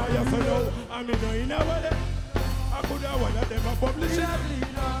oh my, yes, I know. I'm in a way. I could have one of them a publish it.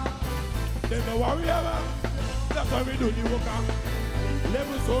 Them a warrior. That's how we do the work.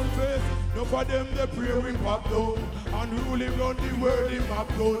 Level Sumfest, no for them the prayer we pop down. Unruly run the world in map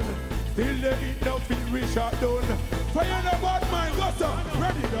down. Still they eat no feel we shot down. Fire the bad mind, go so,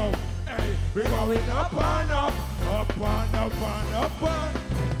 ready now. Hey, we going up and up, up and up and up and.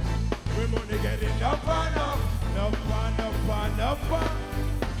 We money getting up and up, up and up and up and.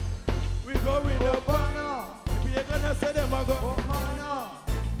 We going up and up. If you gonna say them I go up and up.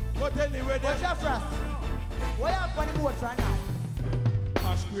 But anyway, what's your frost? What you on the boat right now?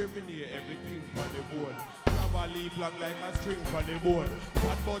 I screaming here everything for the board. Grab a leaf long like a string for the board.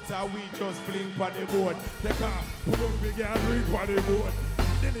 Fat butter we just fling for the board. Take off, put up big and read for the board.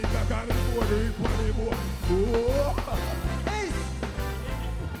 Then it back on the board, read for the board. Oh! Hey!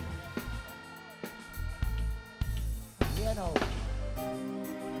 You know.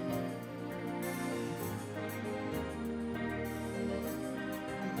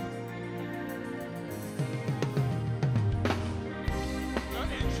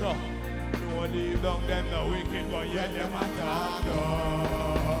 No leave down them the wicked boy, yeah, them a talk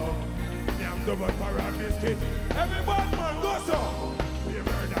dog. Them double for a biscuit. Every bad man go so. We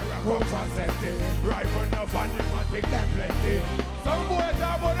murder a cops and safety. Rifle enough and them a take them plenty. Some boys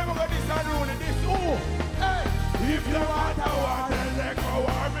talk about them got this and rule this. Oh, hey, if you want to war, then they go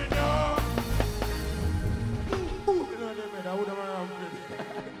war me now. You know them men, I would have around.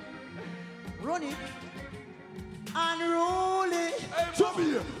 Run it. Unruly. Hey,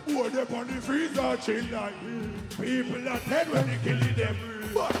 mommy, who are they on the freezer chill like people are dead when they kill them.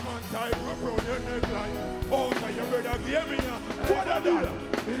 Batman type of round your neck like oh, my your brother gave me a $1.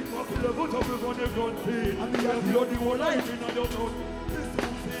 Big muscle of put up on the front feet. And the bloody one life in your mouth.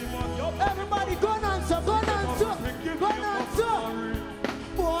 Everybody go answer, go answer, go answer.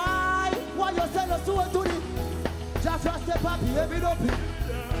 Why you sell us soul to the just step up here, every up here.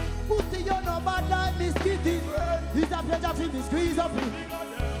 Pussy, you know bad like Miss Kitty. It's a pleasure for me squeeze up me.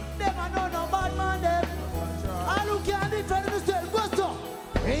 Them a know no bad man them. I look at the friend of myself, go so.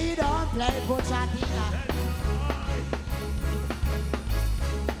 We don't play Buchatina.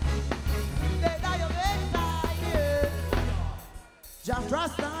 They die of inside. Just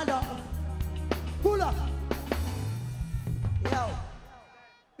trust stand up. Pull up. Yo.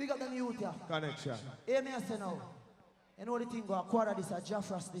 Big up them youth here. Connection. Hear me I say now. You know the thing go, a quarter this, a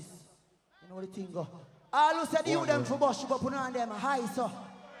Jaffras this. You know the thing go. All who said you them for bush, but put on them high, so.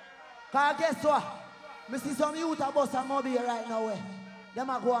 Cause guess what? I see some youth a bus and mobile right now. Them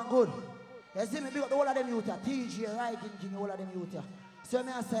are going good. You see me big up the whole of them youth here. TG, Rygin, King, all of them youth here. So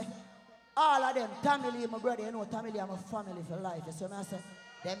me I say, all of them, Tamily, my brother, you know, Tamily, I'm a family for life. So me I say,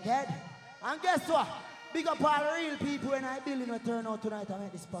 them dead. And guess what? Big up all the real people when I building will turn out tonight and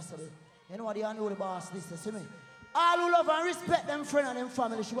make this possible. You know what? They know the boss this, you see me? All who love and respect them friend and them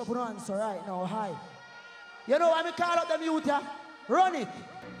family should put on answer right now, hi. You know why me call up them youth here? Run it.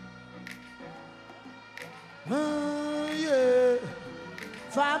 Yeah.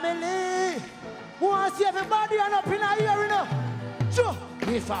 Family. Want to see everybody and up in here, you know? Sure.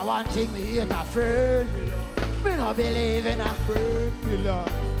 If I want thing, me hate a friend. Me no believe in a friend.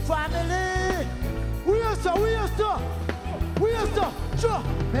 Family. We used to. Sure.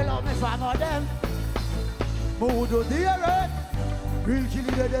 Me love me family them. Move to the end, real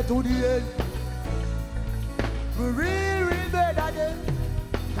killing them to the end. We real better than.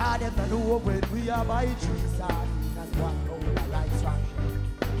 Cause them don't know when we are by 3 sardines and 1 pound of rice ration.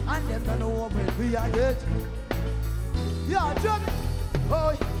 And them don't know when we are dead. Yeah, jump.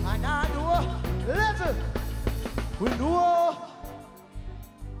 Oh, and I know level. We know.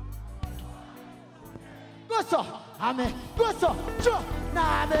 Go so, go so, jump.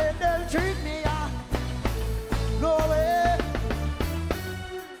 Now make them treat me. No way.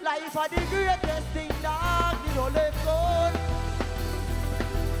 Life are the greatest thing, dog. You know, let go.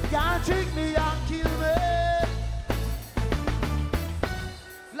 Can't trick me and kill me.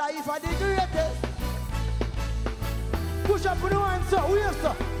 Life are the greatest. Push up with the one, so we have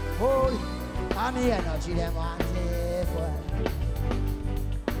so. Oh, I'm the energy them want to for.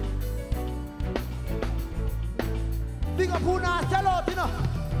 Big up who not sell out, you know.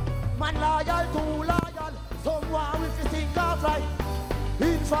 Man loyal, too loyal. Someone with the sink of life.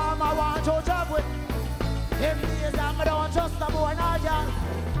 Informer want to job with. Them days I'm don't trust a boy nor girl.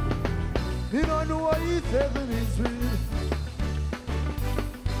 You don't know what he's heaven is real.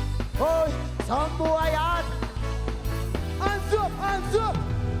 Oh, some boy hard. Hands up.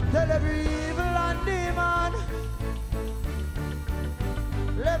 Tell every evil and demon.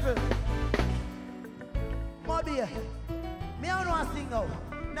 Level. Mobby, me I don't want to sing now.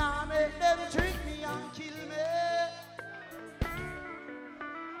 Now make them trick me and kill me.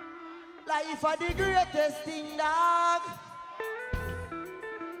 life are the greatest thing, dog.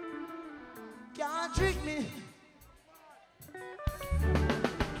 Can't trick me.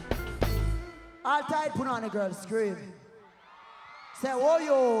 All tight, put on a girl, scream. Say, oh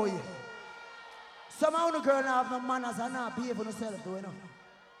yo. Some of the girls have no manners and not behave for themselves, you know.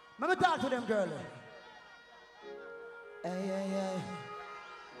 Let me talk to them girls. Hey, hey, hey.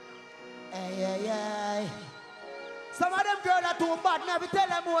 Hey, hey, hey. Some of them girls are too bad, never tell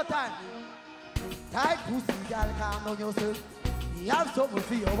them more time. Tight pussy, girl, calm down yourself. You have something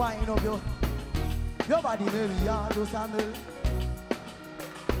for your wine up you. Your body may be hard to sample.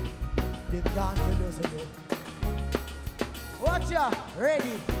 They can't tell you so. Watch ya,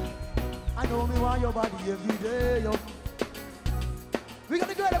 ready. I know me want your body every day, yo. We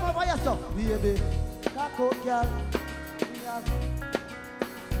gonna go them over yourself, baby. Cock up, girl.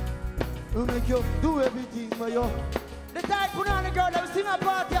 We'll make you do everything for you. The tight put on the girl, let me sing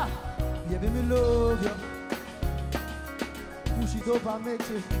about ya. Baby, me love you. Push it up and make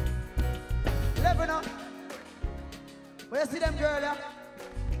it. Level up. Where you see them girl, yeah?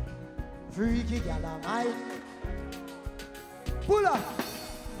 Freaky girl, am I? Pull up.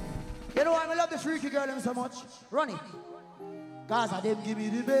 You know why I love the freaky girl them so much? Ronnie. Cause of them give me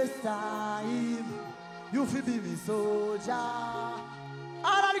the best time. You feel be me soldier. All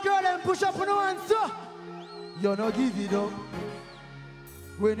of the girl them push up on the one, so you no give it up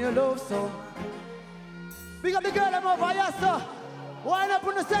when you love so. Big up the girl them over here, sir. Wind up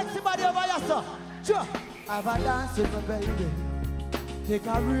on the sexy body over here, sir. Sure. Have a dance with my baby. Take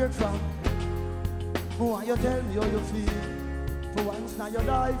a break from. Who want you tell me how you feel? For once now your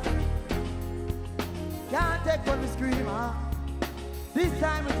life. Can't take when we scream, huh? This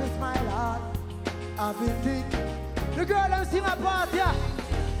time it's a smile, heart. I've been thinking. The girl them sing a part, yeah.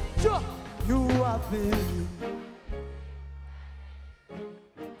 Sure. You have been.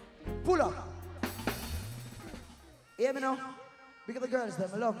 Pull up. Hear me now? Because the girls them,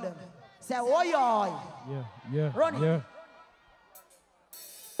 I love them. Say, oh yeah. Yeah. Run it. Yeah.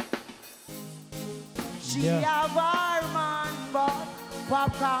 She have her man, but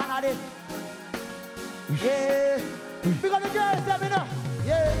Popcaan at it. Yeah. Because the girls them, you know.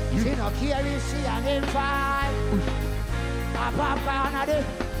 Yeah. She no care if she and him fight. A Popcaan at it.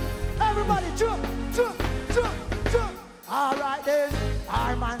 Everybody jump. All right then.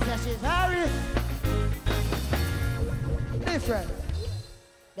 Our man says she's very different.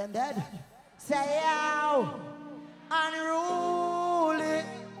 Them dead. Say yow. Unruly.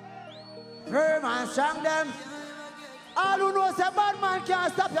 Firm and strong them. All who knows a bad man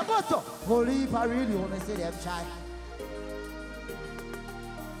can't stop your bus. Holy if I really want to see them try.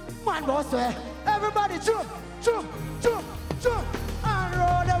 Man boss, everybody jump. And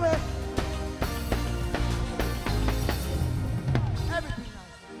roll away. Everything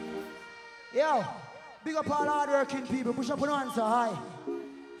nice. Yo, big up all hard-working people. Push up on one so high.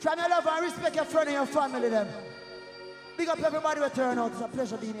 From your love and respect your friend and your family, them. Big up everybody who turn out. It's a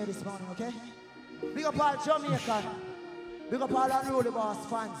pleasure being here this morning, okay? Big up all Jamaican. Big up all Unruly Boss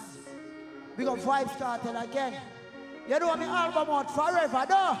fans. Big up Vibes Cartel again. You know my album out forever,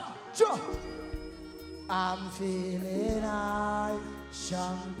 though. Sure. I'm feeling high,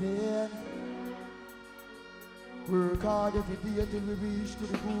 champagne. Work hard every day till we reach to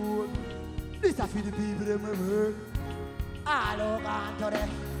the goal. This is for the people that we work. I look on to them.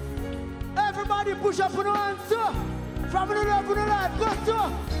 Everybody push up on the hands, sir. From the love to the life, go, sir.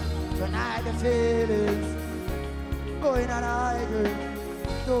 Tonight the feelings going on high grade.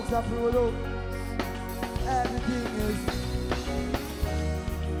 Dogs are full up. Everything is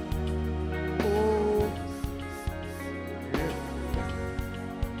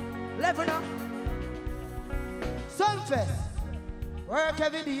level up. Sumfest. Work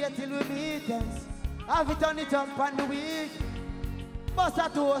every day till we meet ends. Have it on it up on the week. Bust a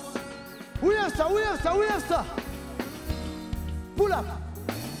toast. Wave, sir. Pull up.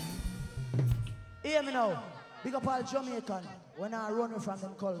 Hear me now. Big up all Jamaican. When I run from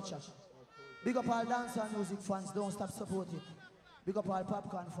them culture. Big up all dancehall music fans. Don't stop supporting. Big up all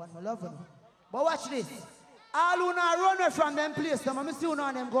Popcaan fans. I love them. But watch this. All who not run from them place, I'm still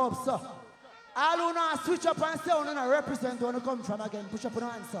on them go up, sir. All who not switch up and say, who not represent where you come from again, push up on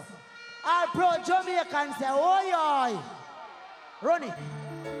the answer. All pro Jamaican say, oh, yeah. Run it.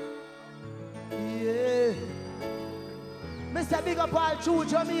 Yeah. Mr. Big up all true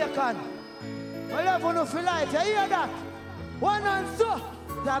Jamaican. I love when you feel like, you hear that? One answer.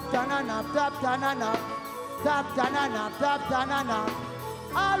 Tap, tanana, tap, tanana. Tap, tanana, tap, tanana.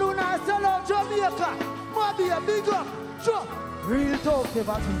 All who not sell out Jamaica. Might be a big up, sure. Real talk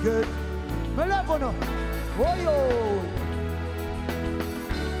never forget. I love you. Oh yo.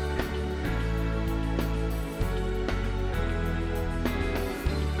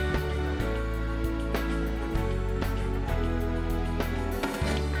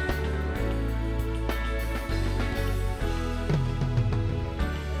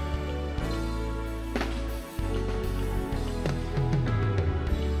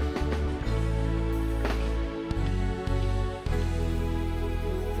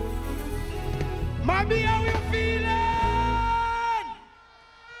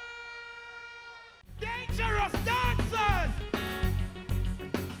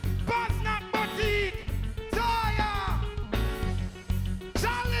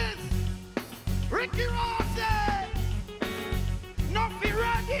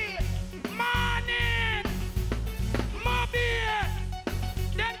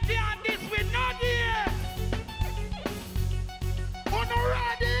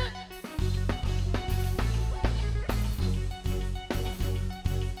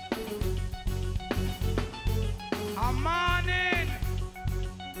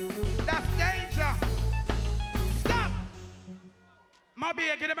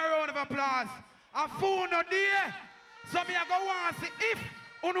 Mobby, give them a round of applause. A fool no there. So me I go want to see if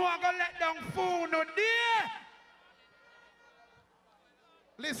you know I go let down fool no there.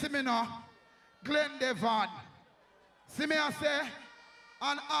 Listen me now. Glen Devon. See me I say,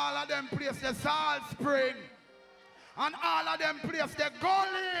 and all of them place the Salt Spring. And all of them place the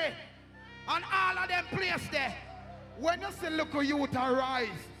Gully. And all of them place there. When you see local youth arise,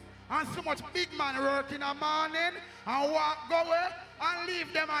 and so much big man work in the morning, and walk go away, and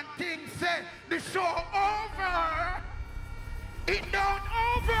leave them and things say, the show over. It don't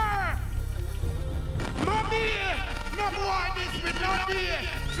over. No beer. No more this with no beer.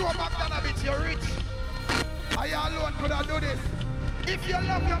 Show back that a bit, you're rich. I alone could have do this. If you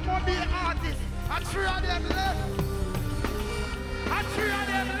love your mobile artist, and 3 of them left. And 3 of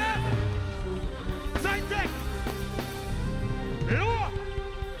them left. So it take low.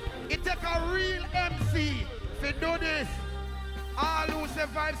 It take a real MC to do this. All who say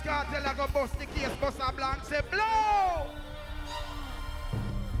Vibes Cartel I go bust the case, bust a blank, say blow.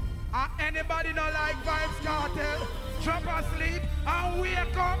 And anybody not like Vibes Cartel, drop asleep and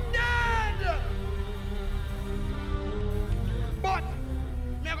wake up dead. But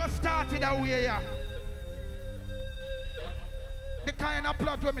me go start it away here. The kind of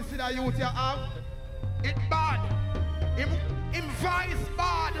plot when me see that youth here have, it bad. Him vice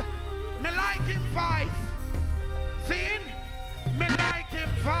bad. Me like him vice. See? Me like him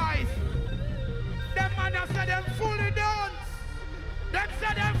vice. Them man have said them fully done. Them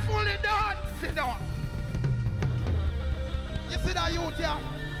said them fully done. Sit down. You see that youth here?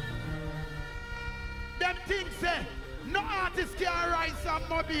 Them things say, no artist can rise some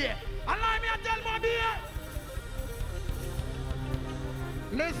Mobby. Allow me to tell Mobby.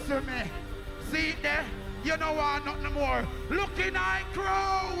 Listen me. See it there? You know what? Nothing more. Looking high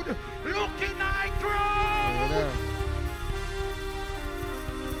crowd. Looking high crowd.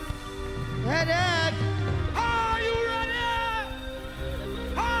 Headache. Are you ready?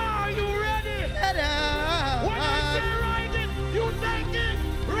 Are you ready? Headache. When I say ride it, you take it.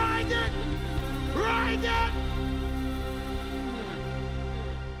 Ride it. Ride it.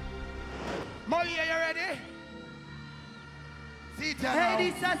 Molly, are you ready? See it now.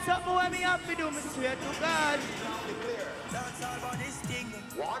 Hey, this is something where me have to do, me swear to God. That's all about this thing.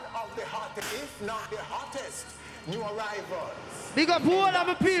 One of the hottest, if not the hottest, new arrivals. Big up all of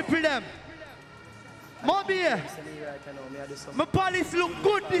my people, them. Mobby, my police look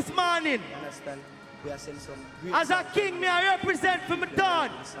good this morning. As a king, me I represent for my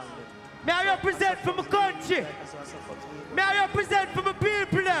town. Me I represent for my country. Me I represent for my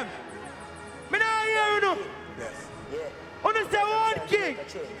people, them. Me not hear you know. Wanna say one king?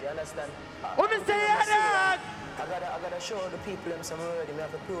 Wanna say yeah, I gotta show the people them some already. I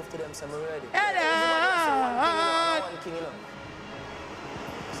have to prove to them some already. one king, you know.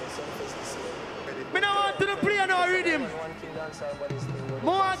 Me don't want to play no rhythm. I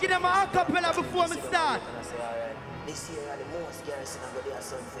want to give them a acapella before me start. This year are the most garrison of the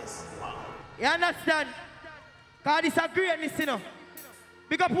Sumfest. You understand? Because this is a greatness, you know.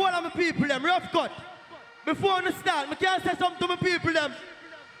 Big up all of my people, them, rough cut. Before I start, I can't say something to my people, them.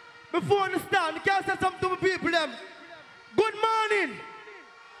 Before I start, I can't say something to my people, them. Good morning.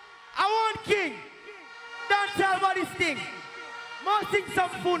 I want king. Dancehall about this thing. Must sing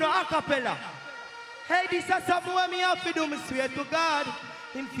some food or acapella. Hey, this is something where me have to do, me swear to God.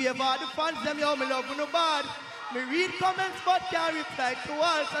 In favor of the fans, them, yo, me love no bad. Me read comments, but can't reply to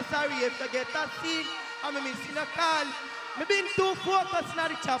all. So sorry if I get a scene, I'm missing a call. Me been too focused on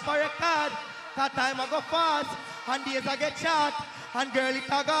the chopper record. That time I go fast, and days I get shot. And girl, it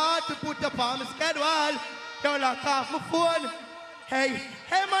a God to put up on my schedule. Don't lock off my phone. Hey,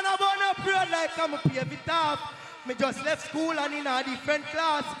 man, I burn up road like I'm a paved it off. Me just left school and in a different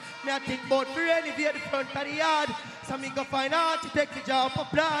class. Me I think about to renovate the front of the yard. So me go find out to take the job for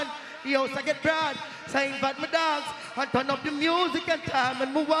plan. The house I get brand. So I invite my dogs and turn up the music and time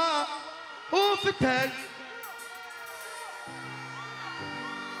and move on. Who for 10?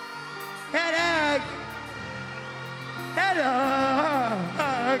 Headache.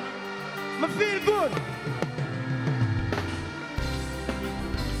 Headache. Me feel good.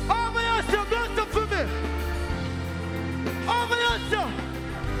 Over here, sir, bless up for me. Over here, sir.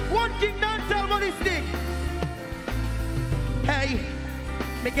 One king dancehall about this thing. Hey,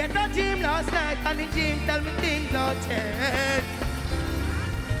 me get a gym last night and the gym tell me things not change.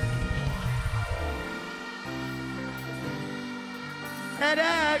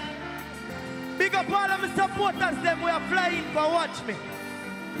 Headache. Big up all of my supporters, them who are flying for watch me.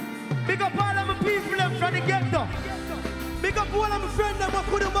 Big up all of my people, them from the ghetto. Big up all of my friends, them who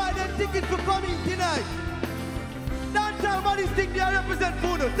couldn't buy them tickets for coming tonight. Dancehall bodies think they represent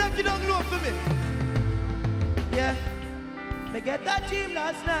Funo. Take it down low for me. Yeah. Me get that dream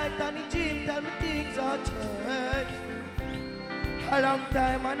last night and the dream tell me things are changed. A long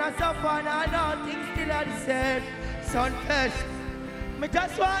time and I suffer and I know things still are the same. Sumfest. Me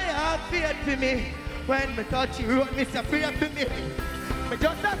just want you have faith for me. When me touch you road, me say pray for me. Me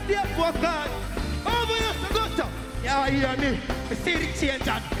just a stay focused. Over here to go to. Yeah, you hear me? Me see the change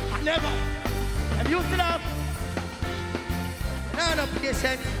and I never. I'm used to that. No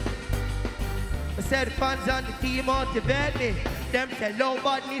patience. I said the fans on the team motivate me. Them say low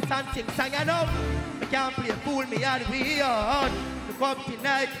badness and sing song you know. I can't play fool me all the way on. To come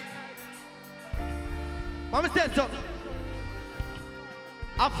tonight. Mama said so.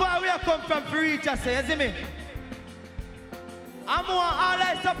 How far we come from for reach I say, you see me? I want all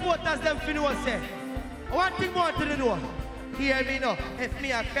our supporters them to know say. One thing more to know. Hear me now. If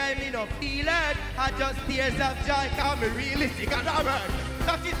me a cry, me no feel it. I just tears of joy, cause me really sick of the word.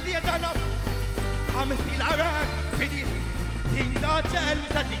 That is tears enough. I'm still around. For this things don't change,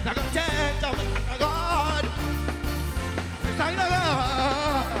 the things are gonna change. I'm a God. I'm a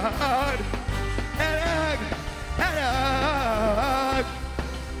God. Hello.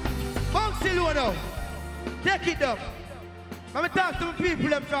 Bouncy low now. Take it down. I'm talk to the people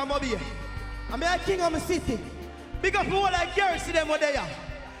them from over here. I'm a king of my city. Big up all like girls to them over there.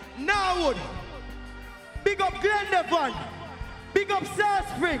 Norwood. Big up Glendevon. Big up South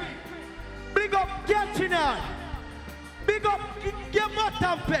Spring. Big up Gatchinard. Big up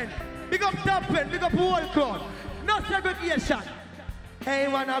Tampen. Big up Tampen. Big up whole crowd. No segregation. Hey,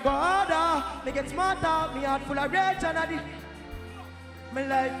 wanna go harder. Me get smarter. Me heart full of rage and I did. My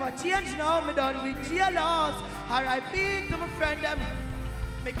life a change now. Me done with jealous. R.I.P. to my friend them.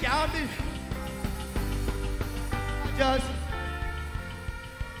 Me can't be. Just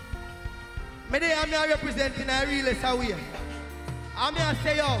me there I'm here representing a realist away. I'm here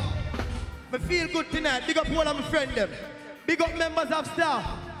say yo, me feel good tonight. Big up all of my friends them. Big up members of staff.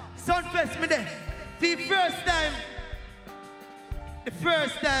 Sumfest me there. The first time.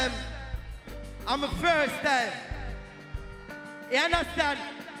 I'm the first time. You understand?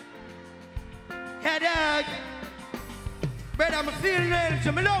 Headache. Brother, I'm feeling real.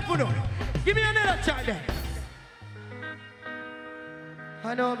 So me love you know. Give me another chat there.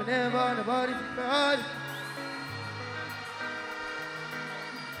 I know me never want nobody to cry.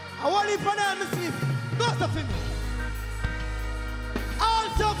 I want to for them to see. Go to me. All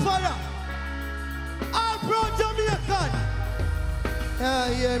sufferer. All proud Jamaican. Yeah,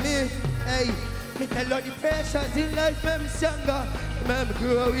 hear me? Hey, me tell you the pressures in life make me stronger. Remember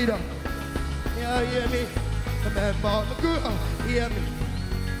grow with them. Yeah, hear me? Remember me grow. Hear me?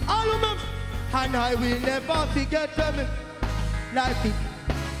 All remember. And I will never forget them. Life is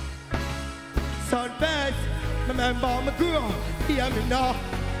Sumfest, remember me grow, hear me now.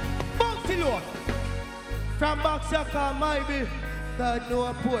 Bouncy low. From Masicka, my bill, God know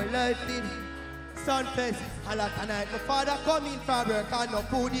a poor life in Sumfest. A lot of night, my father come in from work and no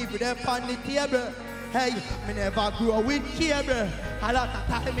food even them on the table. Hey, me never grow with cable. A lot of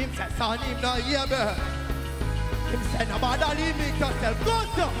time him say, son, him not hear me. Him say, no bother leave me to tell, go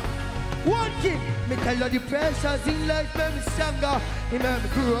so. One thing, me tell you the pressures in life make me stronger. Remember me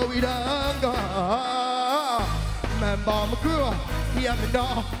grow with hunger. Remember me grow, hear me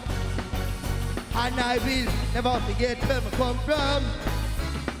now. And I will never forget where me come from.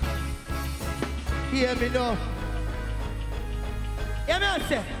 Hear me now. Hear me I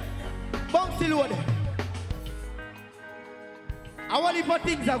say, bouncy load. I want to put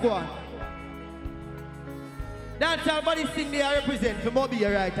things are going. Dancehall body sing they represent for Moby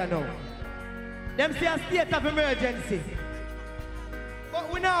right now. Them say a state of emergency. But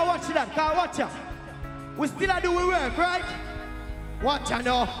we now watch that, cause watch ya. We still do we work, right? Watch ya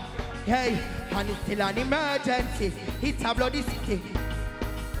now. Hey, and it's still an emergency. It's a bloody city.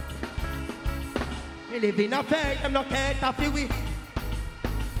 We live in a faith, I'm not care to we.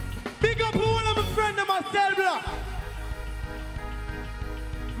 Big up all of my friends in my cell block.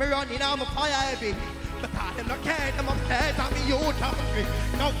 Me running on my fire heavy. But I'm not care, I'm upstairs, I'm in youth hungry.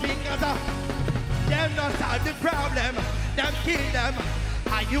 No fingers up. Them not solve the problem, them kill them.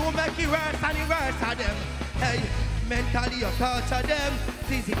 And you make it worse and it worse for them. Hey, mentally you torture them,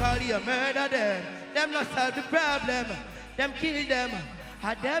 physically you murder them. Them not solve the problem, them kill them.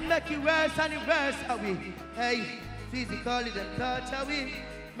 And them make it worse and it worse for we. Hey, physically them torture we,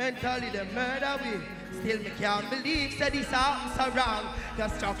 mentally them murder we. Still me can't believe that this happens so wrong. The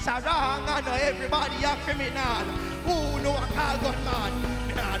structure wrong, I know everybody a criminal. Who know a call gunman?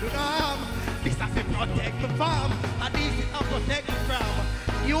 Me nah do no harm. This has to protect the farm, and this is to protect the from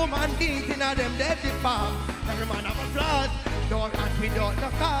human beings in a them deadly farm. Every man have a flaws. Don't act without no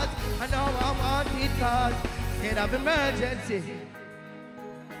cause. And now I want it cause. State of emergency.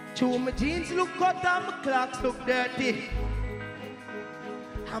 True, my jeans look cut and my clocks look dirty.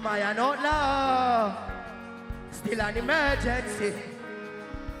 Am I an outlaw? Still an emergency.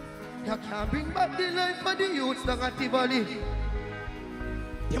 You can't bring back the life for the youths down at Tivoli.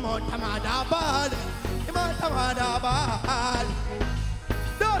 The amount of mother ball. The amount of mother ball.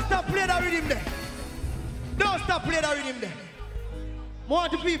 Don't stop playing that rhythm there. Don't stop playing that rhythm there. I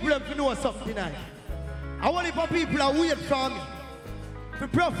want the people to know something tonight. I want it for people to wait for me. To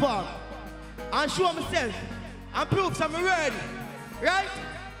perform. And show myself. And prove some ready. Right?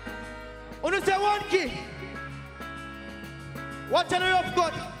 When you say one key. Watch on the rough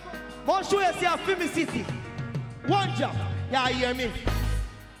cut. More show you see a film city. One job. Yeah, hear me.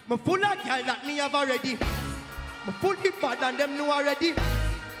 I'm full of girl that me have already. I'm full of bad and them know already.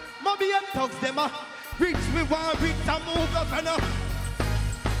 Maybe them thugs them rich me want rich and move up and up.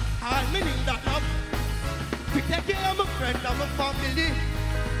 All meaning that up. We take care of my friend and my family.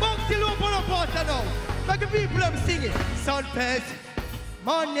 But still open up water now. Like the people them singing. Sumfest.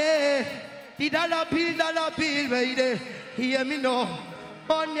 Money. The dollar bill, baby. Hear me now.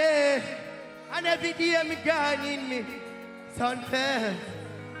 Money. And every day me gone in me. Sumfest.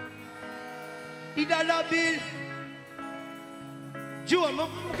 The dollar bill. Joe, I'm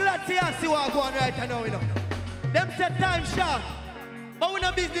glad to see what's going on right now, you know. Them set time sharp. But we're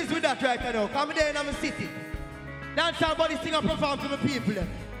not business with that right now. Come there in my city. Dance our body sing and perform for the people.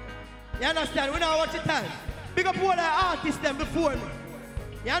 You understand? We don't watch the time. Big up all the artists them before me.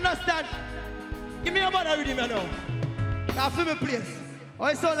 You understand? Give me a bother with him now. That's for me place. Oh,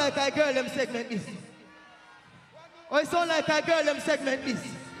 it sound like a girl them segment this. Oh, it sound like a girl them segment this.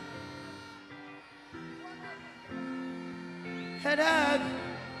 Head out.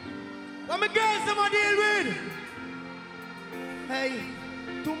 What my girls them deal with? Hey,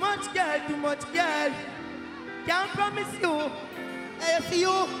 too much girl, too much girl. Can't promise you. Hey, I see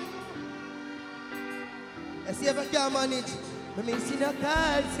you. I see if I can manage. I mean, seen a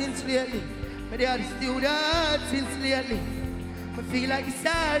girl since lately. But they are the student since lately. I feel like it's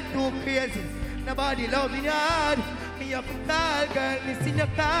all too crazy. Nobody loving you hard. Me have a call, girl. Me seen your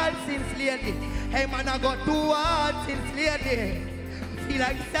call since lately. Hey man, I got too hard since lately. I feel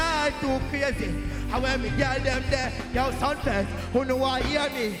like it's all too crazy. And when me girl them there, yo Sumfest, who know what hear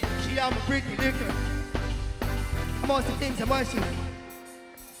me? She am a pretty little. Most of the things I worship.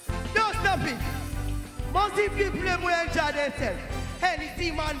 Don't stop it. Most of the people them will enjoy themselves. Any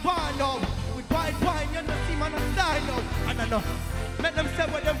team man born now. With wine, you know see man a star now. And I know. Make them say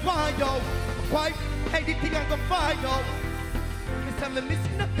what they want now. Why? Anything I go find out. Me say me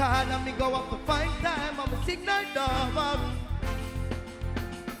missing the car and me go up to find time. I'm a signal dog.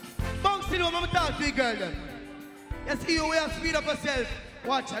 Bounce it over, I'm talk to you girl then. You see you will speed up yourself.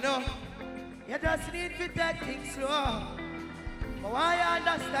 Watch, you know. You just need to take things slow. But why you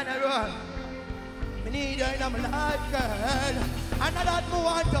understand the road? Me need you in my life, girl. And that me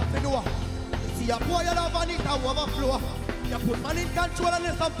want you to know. You see, you pour your love on it and overflow. You put man in control and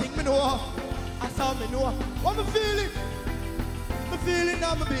there's something me know. That's how me know. What me feeling? Me feeling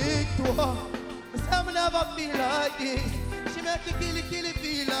I'm a big toe. Me say me never feel like this. She make me kill it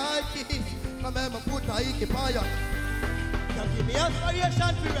feel like this. Come here, me put her icky fire. You give me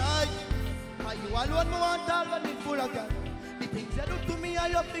inspiration to ride. And you alone me want all when me full of God. The things you do to me, I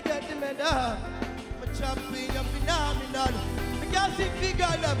have to get the medal. Me champion, you're phenomenal. Me can't see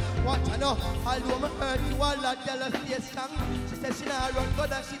figure them. Watch I know. Although me hurt you all that jealous stay strong. She said she not run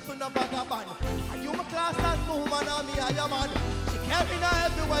good and she to no vagabond. And you my class as woman and me I am man. She carry me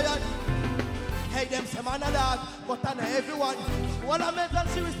everywhere. Hey them say man a dog, but I know everyone. All I met and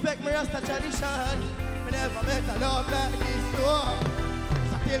she respect me as the tradition. Me never met a love like this before.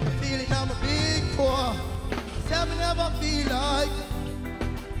 So tell me feeling I'm a big toe. Say me never feel like.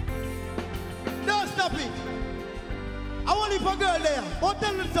 Don't stop it. I want it for girl there. But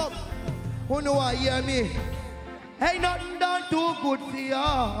tell them something. Who know I hear me? Ain't nothing done too good for you.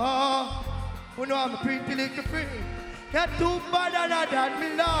 Who know I'm a pretty little free. You're too bad and that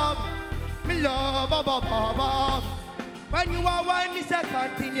me love. Me love, when you are wine, me say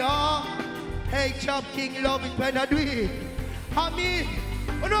continue. Hey, Chop King, love it when I do it. And me,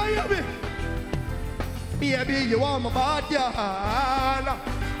 you know you hear me? Baby, you are my bad girl. I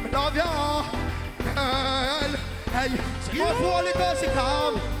love you, girl. Hey, she must hold it till she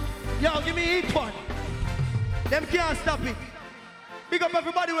come. Yo, give me each one. Them can't stop it. Big up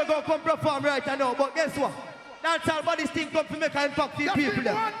everybody we're going to come perform right now, but guess what? That's all bodies think come to make an impact for people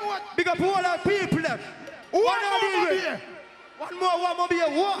them. Big up all our people them. One more be here. One more be here.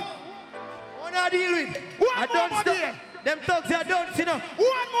 One One I deal with. One more Mobby. Them thugs are done, you know.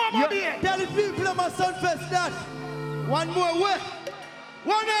 One more Mobby. Tell the people of my Sumfest that. One more way.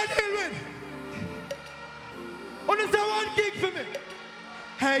 One I deal with. Understand one kick for me.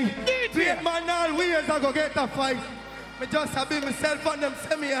 Hey, great man all years I go get a fight. Me just have been myself and them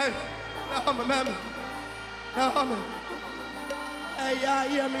send me hey. No, man. No, man. Hey, yeah,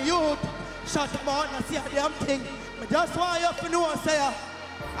 hear me youth. Shut them out and see a damn thing. I just want you to know and say,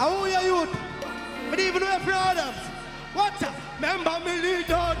 I who you youth? But even know for others. Watch out. Remember me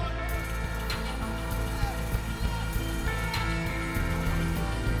lead on.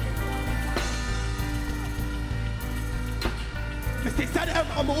 Me sister them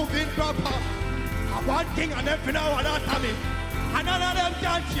are moving proper. One thing and every now and after me. And none of them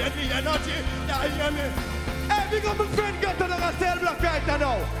can change me energy. Yeah, hear me? Hey, big up my friend get to the cell block right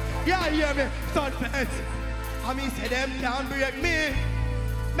now. Yeah, hear me? Sumfest. And me say them can't break me.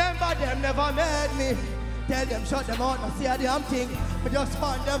 Remember them never made me. Tell them shut them out and see a damn thing. I just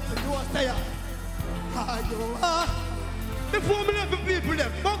want them to know say before me left the people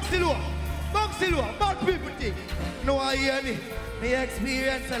them. Boxy low, bad people think. No, I hear me. Me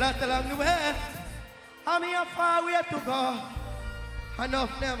experience a lot along the way. I'm here far way to go.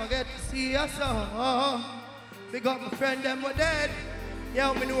 Enough never get to see us all. Big up my friend them were dead.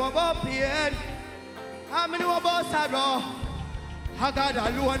 Yeah, me know about pain. I me know about sorrow. I got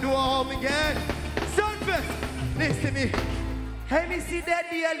alone know how me get. Sumfest, listen to me. Hey, me see that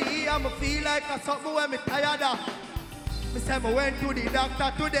daily. I feel like I something when me tired of. Me say I went to the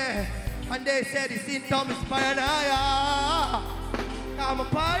doctor today. And they said the symptom is paranoia. I'm a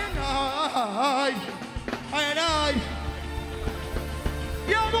paranoid.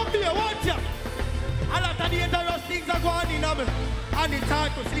 Yo, I'm up here, watch ya. A lot of dangerous things are going on in me. And it's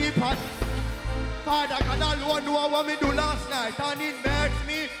hard to sleep on. Father God alone know what me do last night. And it hurts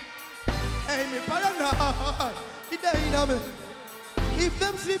me. Hey, me paranoid. It ain't in me. If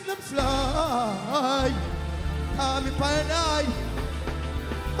them sleep, them fly. I'm paranoid.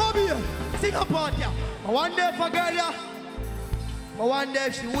 Bobby, sing a part ya. One day for girl ya. But one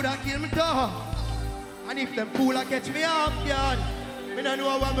day she woulda killed me too. And if them fool catch me off guard, me don't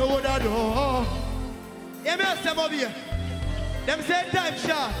know what me woulda do. Hear me say, Bobby. Them say time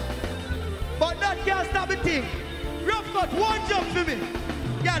short, but that can't stop the thing. Rough cut one jump for me.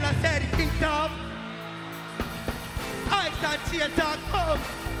 Y'all I said the thing tough. I stand cheer talk come.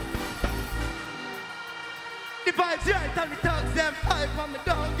 The vibes right and the talks them five and me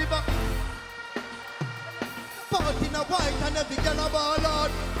don't give up. Part in a white and every girl a ball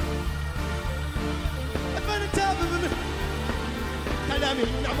out. I'm gonna tell me. Tell me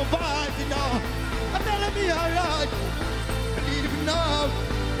I'm a vibe, you know. I'm telling me alright. Believe it now.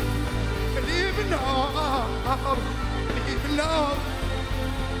 Believe it now. Believe it now.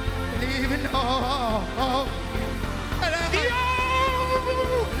 Believe it now.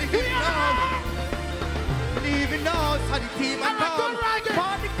 Believe it now. Believe it now. So the team I come.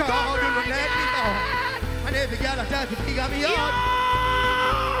 Party crowd will let me know. And every girl I try to figure me out.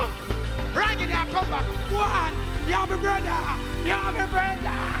 Rygin, you come back. One. You're my brother. You're my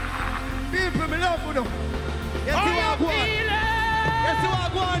brother. People, me love for them. You see what I want? You see what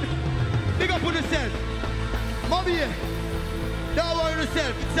I want? Big up on yourself. Mommy, don't worry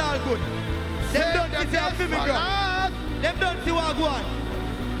yourself. It's all good. Them don't see how me go. Them don't see what I want.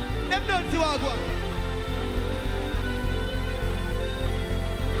 Them don't see what I want.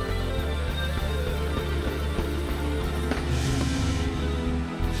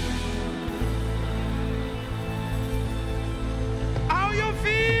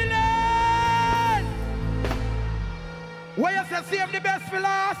 Where you say save the best for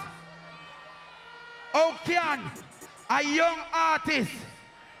last? Popcaan, a young artist.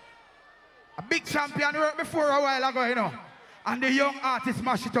 A big champion worked before a while ago, you know. And the young artist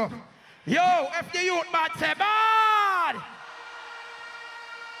mash it up. Yo, if the youth bad say bad,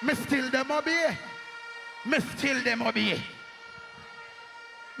 me still them obey. Me still them obey.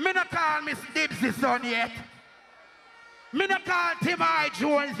 Me no call Miss Dibsy's son yet. Me no call Tim I.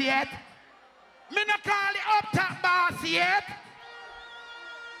 Jones yet. Me no call the up top boss yet.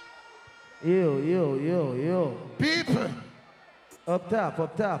 Yo. People. Up top.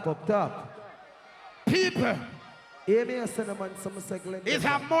 People. Hear me, cinnamon, some segment. It's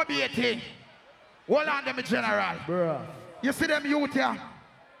a mobile thing. Hold on them, general. Bruh. You see them youth here?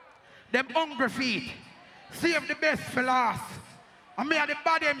 Them hungry feet. Save the best for last. And me and the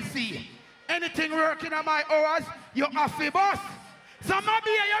bad MC. Anything working on my hours, you have to boss. So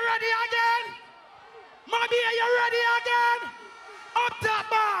Mobby, are you ready again? Mobby, are you ready again? Up top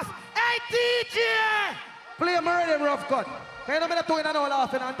boss. Hey DJ. Play my rhythm rough cut. Can you do it and all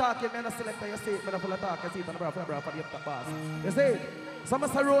laughing and talking? I'm not selecting your seat. I'm full of talk. You see it on the bra for the up boss. You see? Some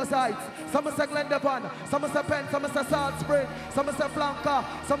say Rose Heights, some say Glendevon, some say Penn, some say Salt Spring, some say Flanker,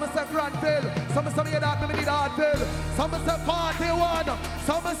 some say Granville, some say me that me need Hartville, some say 41,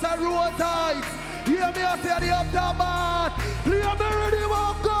 some say Rose Heights. Hear me, I say the up the mat. Play me ready,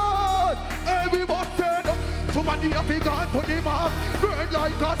 my God. Every button. Somebody have gone to the mark. Burn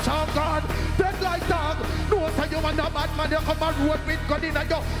like a shotgun. Dead like dog. No say you want a bad man. You come and road with gun in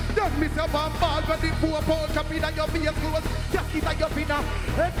you. Then miss your ball when the poor ball jump in your face close. Just it your pinna.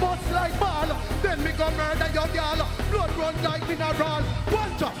 Head bust like ball. Then me go murder your girl. Blood run like mineral.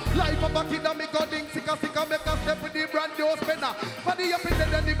 Punch life of a kid and me go ding. Sicka make a step with the brand new spinner. Body up in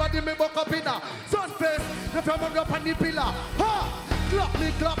the anybody me buck up in her. Sunfest. The family up on the pillar. Ha! Clap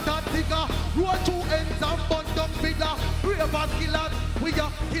me, clap that digger. Roll two ends and bun down pillar. Brave as killer, we a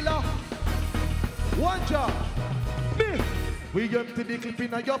killer. One job, me. We empty the clip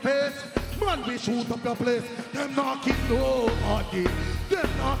in your face. Man, we shoot up your place. Them knocking nobody. Them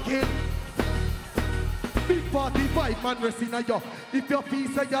knocking. Big 45 man resting on you. If your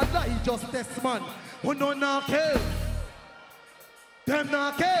piece of your die, just test man. Who no knocking? Them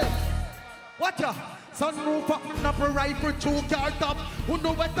knocking. Watch ya. Sunroof up, up a rifle, 2 car top. Who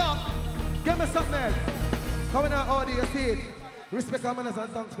know what up? Give me something else. Coming out audio, you see it. Respect our manners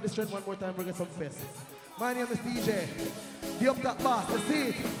and thanks for this trend one more time. Reggae Sumfest. My name is DJ. The up that boss, you see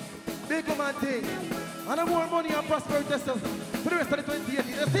it. Big man thing. And a more money and prosperity for the rest of the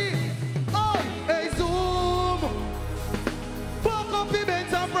 2018. You see it? Oh, hey, zoom. Fuck up the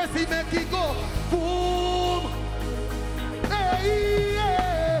bench and press it, make it go. Boom. Hey,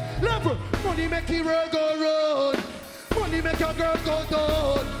 yeah. Level. Money make your girl go round. Money make your girl go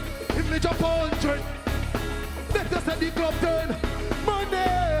down. If me jump 100, let us set the club turn.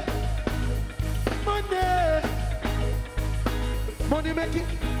 Money, money, money make it.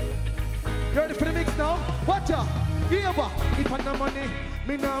 You ready for the mix now? Watch out. Here, if I no money,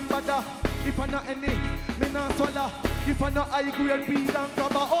 me no bother. If I no any, me no swallow. If I no high grade weed and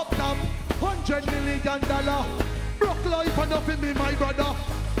grab a up top, $100 million. Broke life and nothing me, my brother.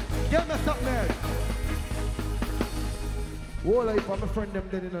 Give me something else. Whole life of my friend them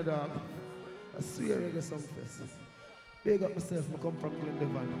dead in a dog. I swear Reggae Sumfest. Big up myself, I come from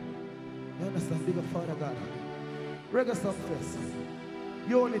Glendevon. You understand? Big up Father God. Reggae Sumfest.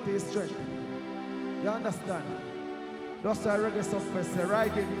 Unity is strength. You understand? That's why Reggae Sumfest,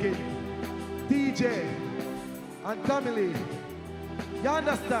 Rygin King, DJ, and family. You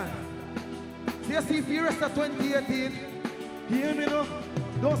understand? See, you see, if you rest of 2018, you hear me now?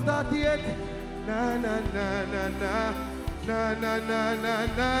 Don't start yet. Na na na na na na na na na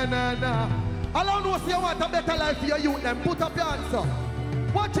na na na. Allow no say you want a better life for your youth, then put up your hands up.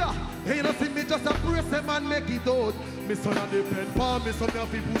 Watch ya. Hey, you know see me just a praise them and make it out. Me son a depend palm, me son me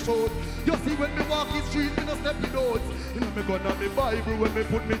have to push out. You see when me walk in street, me no step in out. You know me gun and me Bible when me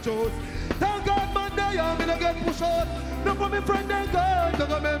put me toes. Thank God man there, me no get push out. No for me friend then God, don't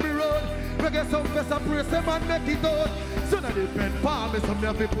go make me road. Reggae Sumfest a praise them and make it out. Son a depend palm, me son me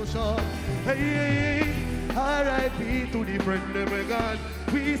have to push out. Hey, hey, hey. R.I.P. to the friend them we gone.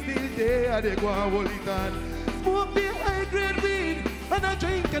 We still there, they go and hold it on. Smoke the high grade weed and I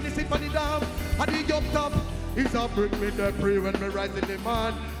drink and I sit on the dam. And the up top is a bring me the pray when me rise in the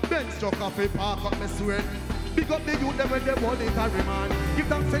man. Then struck off a park up me sweat. Big up the youth them when they want it carry man. Give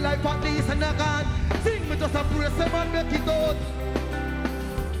thanks for life at least and I can. Sing me just a praise them and make it out.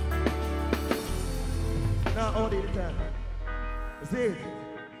 Now all the time. See it?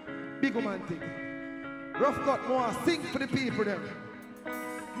 Big man thing. Rough cut more, sing for the people them.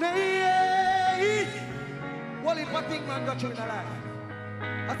 Nay, what if a thing man got you in a life?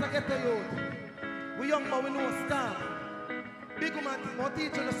 As I get the youth, we young but we know stand. Big man thing, what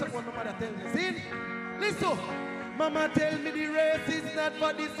teacher us what my mother tell me. See? Listen, mama tell me the race is not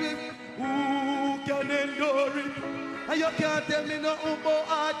for the swift. Who can endure it? And you can't tell me nothing about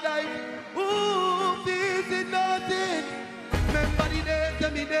hard life. Who feels it nothing? Remember the days,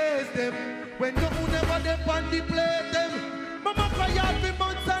 them the days, them. When no one ever them on the plate them. Mama cry out for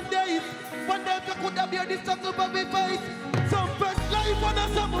months and days. One day you could have heard the struggle by my face. Some first life and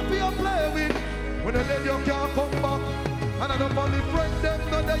a summer for you play with. When I let you can't come back. And I don't want me friend them,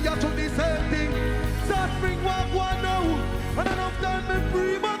 no they are to the same thing. Start spring walk one now. And enough time me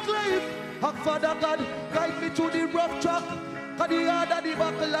free my life. And Father God, guide me through the rough track. Cause the hard of the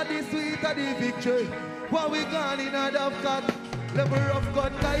battle and the sweet of the victory. While we gone in and of God. Level of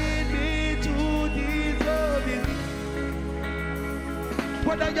God guide me to this service.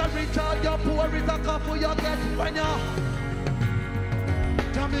 Whether you're rich or you're poor, it's a couple you get when you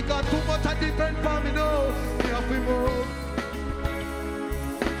Jamaica too much a different from me now. Me have to move.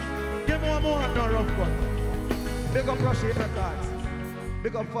 more no rough one. Big up Russia Records.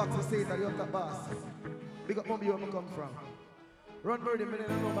 Big up Fox and Satan, you have the boss. Big up Mummy where I come from. Run Birdie, me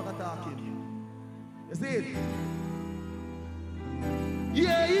don't know about talking. You see it?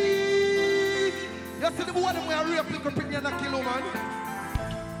 Yeah! You see the one where I rape little pretty and a kill man?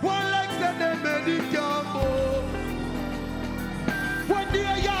 One like them made it jumbo. When they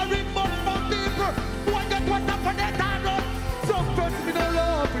are hearing much from people, one get what up for their time up. Some first me no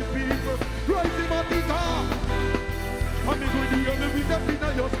love with people. Rising my car. I'm me good here, me with them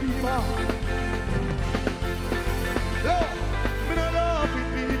in your schema. Yeah, me no love with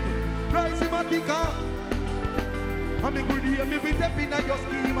people. Rising my car. I'm me good here, me with them in your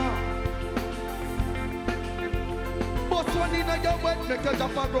schema. Boss one in your wet, make your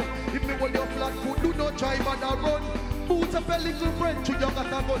jump and run. If me hold your flat foot, do not try but run. Boots up a little friend, you got a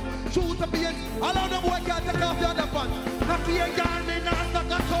gun. Shoot up in, allow them boy can't take off the other pants. Knock your yarn in and knock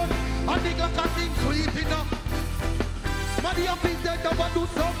a son. And the glass of things sweet enough. Money up in there, never do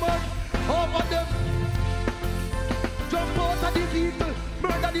so much. Over them. Jump out of the vehicle,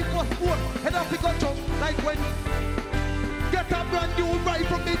 murder the first one. Head up the gun jump, like when. Get a brand new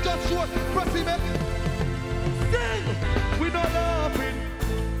rifle, me just shoot. Press him up. Sing! We not laughing.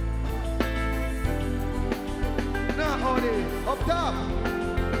 Now only up top.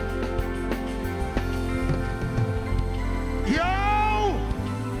 Yo!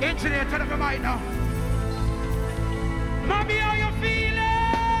 Engineer, turn up the mic now. Mommy, how you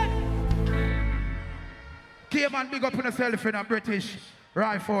feeling? K-Man, big up on yourself in a British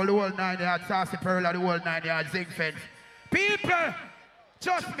rifle, the whole 9 yard, Sassy Pearl, the whole 9 yard, zinc fence. People,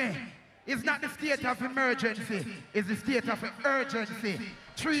 trust me, it's not the state of emergency, it's the state of urgency.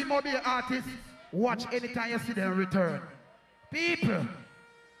 3 mobile artists, watch anytime you see them return. People,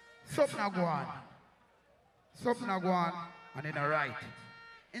 something not go on. Something not go on, and in the right.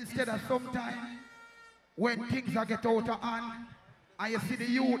 Instead of sometime, when things are get out of hand, and you see the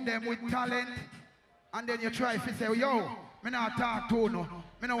youth them with talent, and then you try to say, yo, me not talk to no,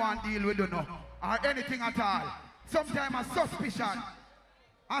 me no want to deal with you no, or anything at all. Sometimes a suspicion,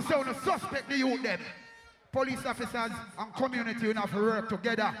 and so no suspect the youth them. Police officers and community will have to work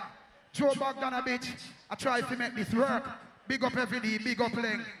together. Throw back down a bitch, I try to make this work. Big up every day, big up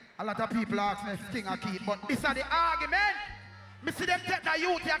length. A lot of people ask me thing I keep, but this is the argument. Me see them take the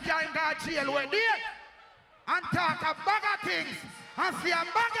youth and carry God jail where they and talk a bag of things, and see a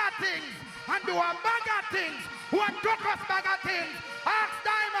bag of things, and do a bag of things. One took us bag of things. Ask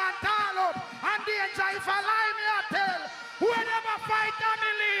Diamond, tall up, and danger if I lie me I tell. Whenever fight a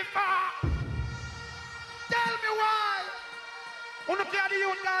believer, tell me why. I want to carry the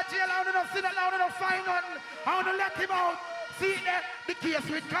youth God jail, I want to sit down, I want to find one, I want to let him out. See the case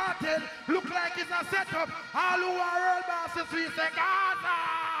with cartel, look like it's a setup. All who are world bosses, we say Gaza,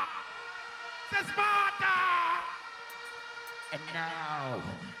 say Sparta. And now,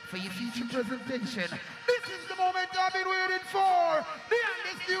 for your future presentation, this is the moment I've been waiting for. The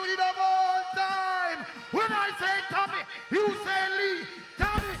undisputed of all time. When I say Tommy, you say Lee.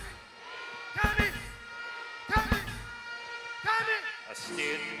 Tommy, Tommy, Tommy, Tommy. A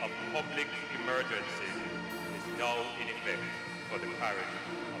state of public emergency is now in effect for the parish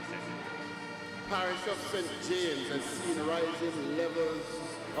of St. James. Parish of St. James has seen rising levels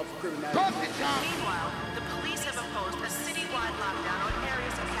of criminality. Meanwhile, the police have imposed a citywide lockdown on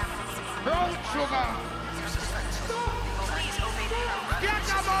areas of capital city. Brown sugar. Please obey the order. Get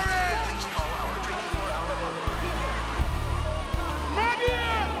them already. Money.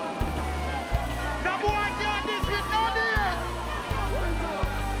 The boy doing this with no deal.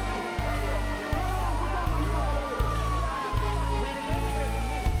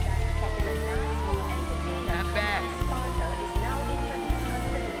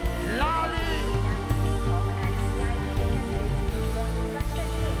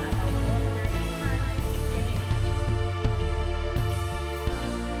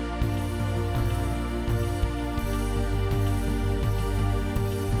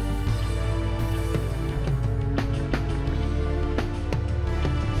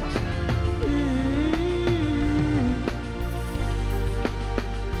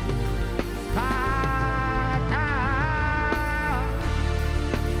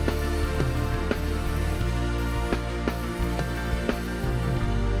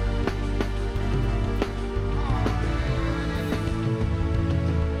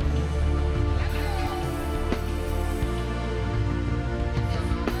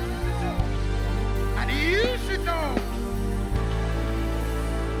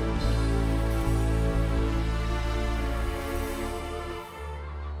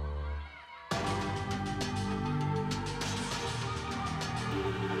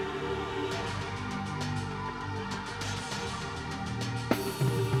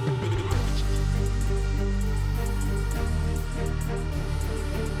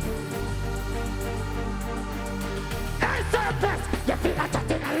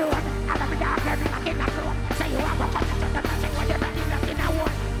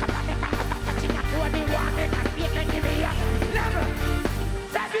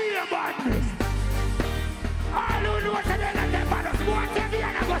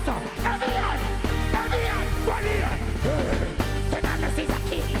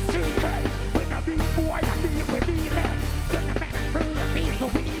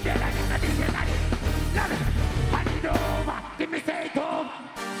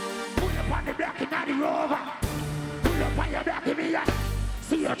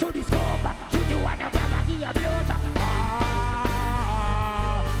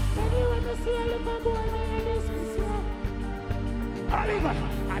 we go.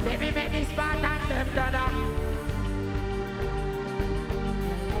 And then we make this part and them done.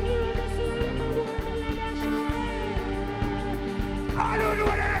 All who know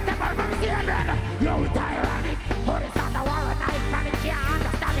that the man from here, brother. Yo, tyrannic. Horizontal war and knife panic. Can't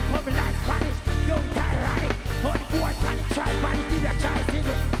understand it, coming like Spanish. Yo, tyrannic. On board panic, try panic, did a try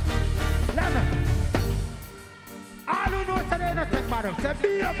single. Listen. All who know today, nothing matter. Say, be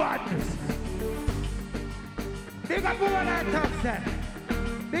a badness. Big up all our thugs then.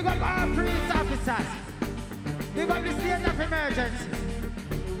 Big up our police officers. Big up the state of emergency.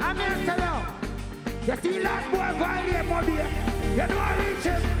 I'm here to tell you. You see last boy violate Bobby. You know I reach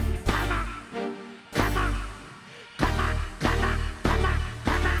him. Come on. Come on. Come on. Come on. Come on.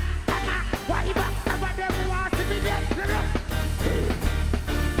 Come on. Come on. Why you back some of them who want to be dead?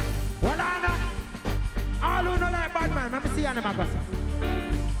 Well, I know. All who know like bad man, let me see you in the magazine.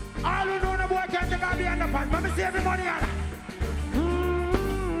 All who know the boy can't take a behind the pan, let me see every money on.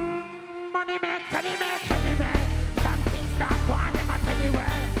 Money make, money make, money make. Something start going them at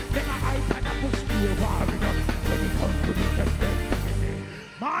anywhere. Then I hype and I push me over enough. When it comes to the testing.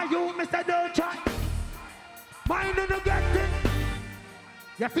 My you, Mr. Don't try. Mind in the getting.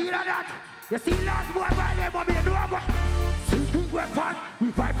 You feel that? You see last boy by them, but you know what? Shooting weapon,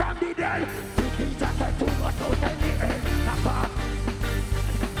 we fight from the dead. Shooting just a 2 or so 10 the end. Knock off.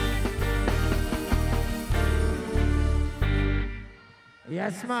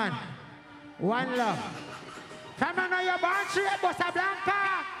 Yes, man. One love. Come on, your band straight, Bossa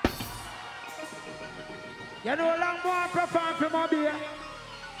Blanca. You know, long more perform from my beer.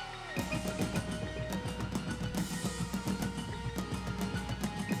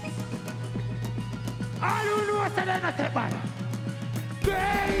 All who know so they're not that bad.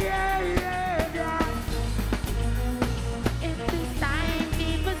 Yeah. If this time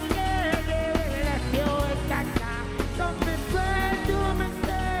people scared, they will let you get down. Some people do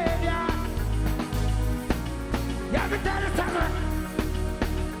mistake, yeah. Yeah, me tell you something.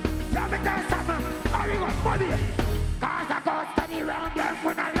 Yeah, me tell you something. How we got money? Cause I go study round them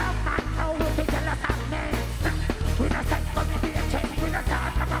when I love man. Now we can tell us something. We not set for me to be a change. We not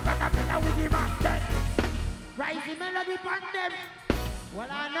start to come back up with the master. Rising melody upon them. Well,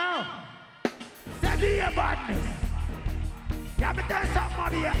 I know. Say be a badness. Yeah, me tell you something,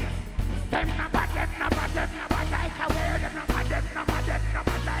 money. Them not bad, them not bad, them not bad like away. Them not bad, them not bad, them not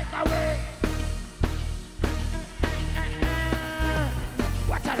bad like away.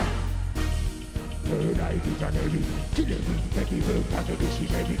 Watch out. Third eye vision heavy. Kill every, take it out, take it,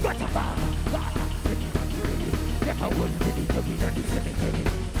 she's heavy. Watch out, watch out. Never one penny coming on the cemetery.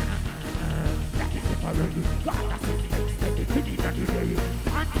 That is if I ready. God, that's it, take it, finish on the day.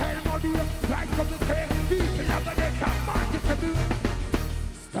 And tell money, right from the train. People have a neck, I'm marching to me.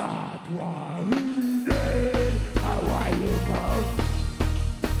 Start war in the day. How are you, bro?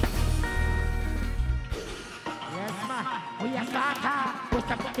 Yes, man. We are starter. We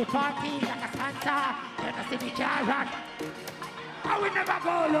support the party like a Santa. Let us see the car run. I will never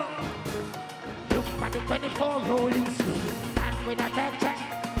go look. Look at the 24 rolling through. And with a dead check.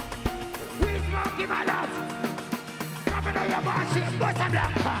 We smoking my love. Coming on your bar, shit, Bossa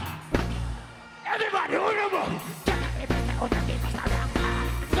Blanca. Everybody, who the boy? Get everything on the Bossa Blanca.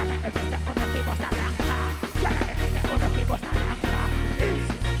 Get everything on the Bossa Blanca. Get everything on the Bossa Blanca. It's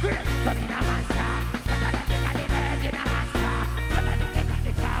great, but in a master. But I don't think I did in a master. But I don't think I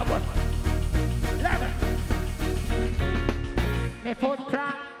did power. 11. Me foot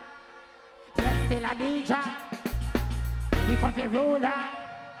plan. Let's still a ninja. We put the ruler.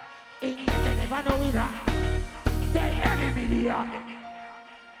 In the never know it. The enemy here.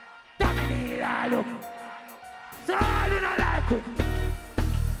 Dominate, look. So all you don't like it.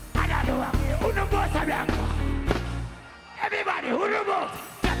 I don't know what me. Who the Bossa Blanca? Everybody, who the boss?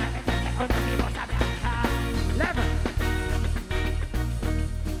 Who the Bossa Blanca? 11.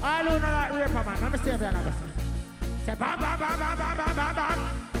 All who don't like raper, man. Let me say another thing. Say bam, bam, bam, bam, bam, bam, bam, bam.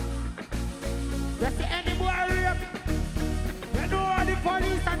 You see any boy rape? You know all the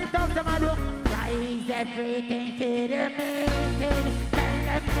police and the dogs them a do. Rise everything for the meeting. Tell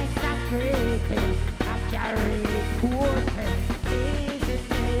them it's not creeping. I carry open. Easy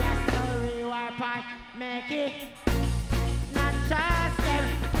to a story weapon. Make it not just them.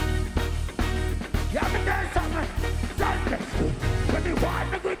 You have to tell something. Selfless. When you want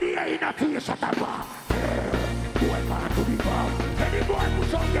to go there in a face at a bar. Boy man to the bar. Any boy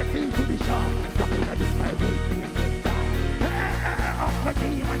push on get into the shop. Talking at this my way to get down. Off the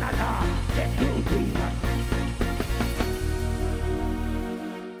demon alarm. Get you demon.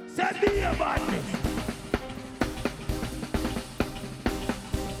 Say be a badness.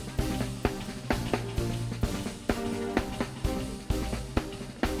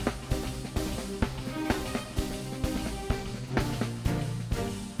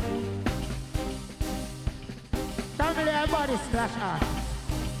 slash artist.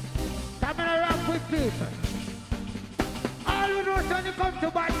 Coming around with people. All who know when you come to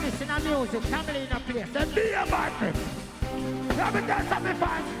badness in a music, family in a place, then be a badness. Let me tell something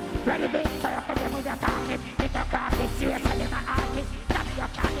fun. Ready, big, so you can get with your talking. If you're crafty, serious, and you're an artist. Stop your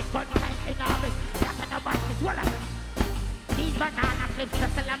candy, gun, in office. That's an badness, well, these banana clips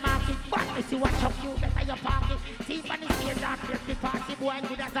just sell a market. But if you watch up, you better your pocket. See when it's here, dark, the party boy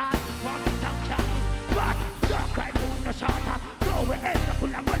good as all. Walk it down, Charlie. But don't cry, move no shorter. Go wherever you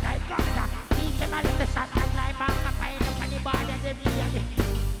pull a one like Gaza. Teach them a little shot and like back. I find up on the bar and they be on it.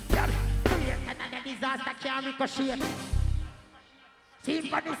 Create another disaster, can't ricochet. See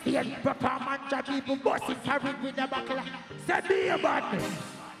when it's here, performance job people busting for it with the buckler. Say be a badness.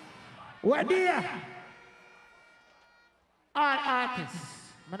 Where dear? All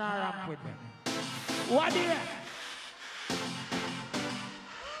artists, I'm not rap with them. What here?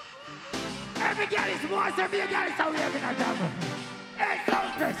 Every girl is more, every girl is how we're gonna double. It's so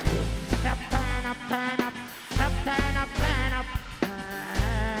crispy. Step, turn up, turn up. Step, turn up, turn up.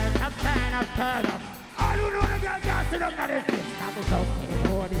 Step, turn up, turn up. All who know the girl can't sit up on this thing. Stop it out,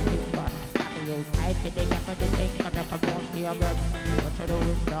 for this thing, but stop it out. I think they get for the thing, but they're from down here, but what's the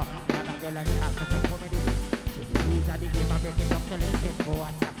window? I'm not gonna stop it for me. These are the game of breaking up the listen for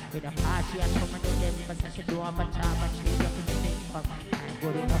WhatsApp. With a party and come and them, but she do up a job and she up in the thing. I'm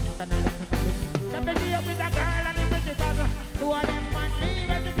good enough and I look at this. Somebody up with a girl and it's a dog. Two of them want me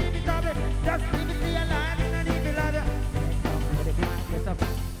and the baby cover. Just leave it be alive and I need the ladder. For the blind, yes, up.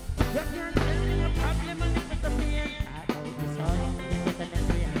 You can't tell me a problem and it's a pain. I know this all, it's a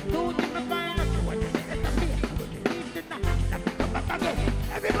pain. Two different fine up to what you say, it's a pain. Leave the knock, come back again.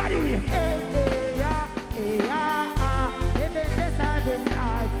 Everybody here. Hey, hey, yeah.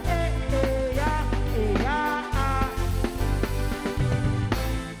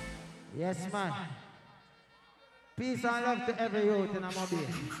 Yes, man. Peace and love to every youth in Mobile.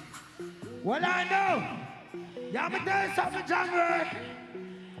 Well, I know. Y'all me tell you something, John Word.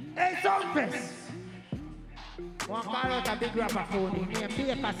 Hey, Sumfest. One call out a big rapper phone named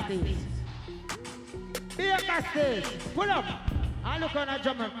Paper Stage. Paper Stage. Pull up. I look on a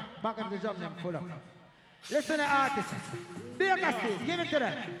drum, back on the drum, them pull up. Listen to the artists. Paper Stage. Give it to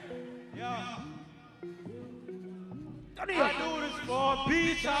them. Yeah. I do this for a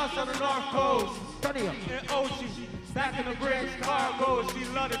beach house on the North Coast. In Ocean, stacking the bricks, cargo. She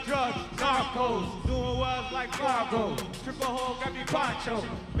love the drugs, narcos. Doing wells like cargo. Strip a hole, grab your poncho.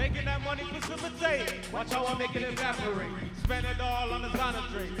 Making that money precipitate. Watch how I make it evaporate. Spend it all on the Zana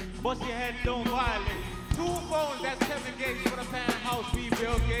drink. Bust your head, don't violate. 2 phones, that's Kevin Gates for the penthouse, we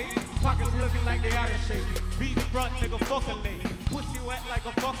Bill Gates. Pockets looking like they out of shape. Beat the front, nigga, fucking late. Pussy wet like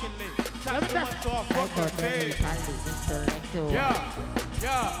a fucking lake. Time to run to our fucking face. Yeah,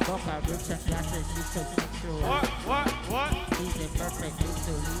 yeah. What? He's a perfect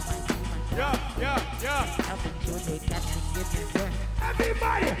yeah.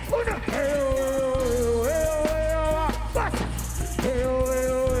 Everybody, so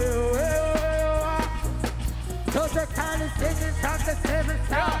the kind of singing from the 7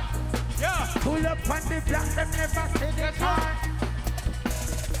 star. Yeah. Pull up on the block, them never sing it hard.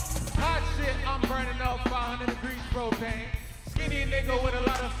 Hot shit, I'm burning up 500 degrees propane. Skinny nigga with a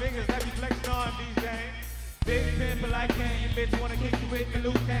lot of fingers that be flexing on these days. Big pimple like Kane, bitch wanna kick you with the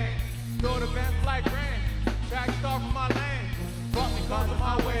Luke Kane. Go to vents like rain, track star from my lane. Fuck me cause of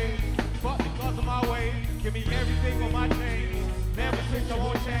my ways, fuck me cause of my ways. Give me everything on my chain, never switch, I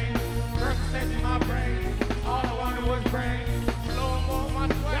won't change. Percent in my brain, all I wanted was brain. Slow and more my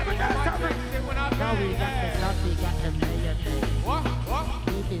swag, shit when I bang. We got the million days. What?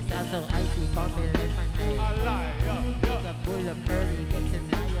 Babies are so icy, call me let my name. I lie, yeah. The bull of early gets in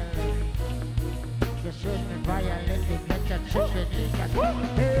violent. You shouldn't violate it, get your children in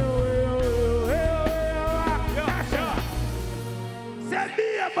send me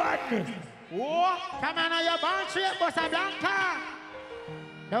a badness. What? Come on your band straight, Bossa Blanca.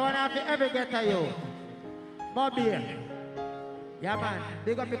 Don't want to ever get to you. Mobile. Yeah, man.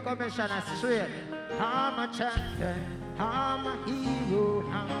 Big up the commissioner straight. I'm a champion. I'm a hero.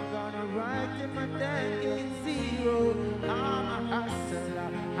 I'm gonna write in my deck in 0. I'm a hustler.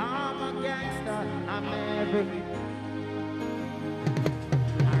 I'm a gangster. I'm every.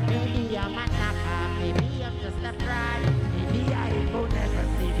 Maybe I'm a knocker. Maybe I'm just a fraud. Maybe I will never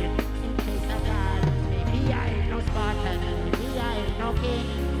see it in case of God. Maybe I ain't no Spartan. Maybe I ain't no king.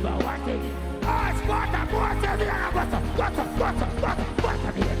 But one thing. Spartan, what's up? What's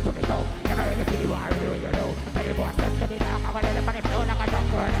up? Here to me go. Never anything you are, you know. Any boss that's to me now. I'm gonna let the money flow like a dog.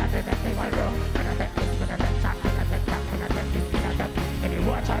 And the next thing I'll do. And I take this, and I take that, and I take that, and I take this, and I take that. And you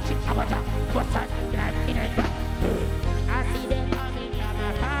watch out, I'm a dog. What's up? And I'm in it.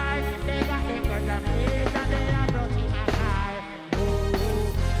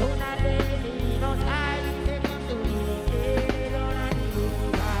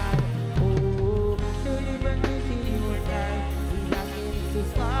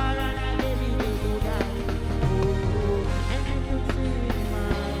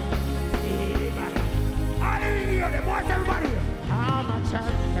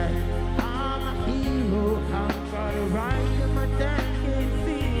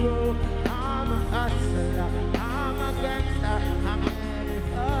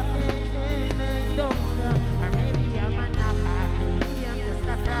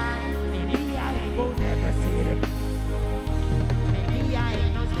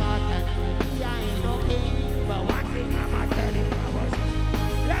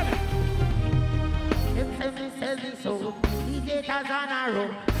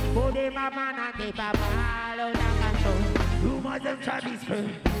 a man and keep a ball out of control. Rumors them try to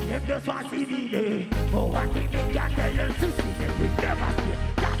spread, them just want to see me there. But one thing they can't tell them to see them, we never see.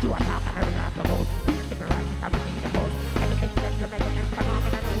 That's what I'm talking about. Beat the right, I'm beating the most. Everything that's the make them come on,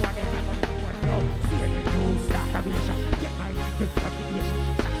 and I know what they're going to do. See it, you start a vision. Get my big application.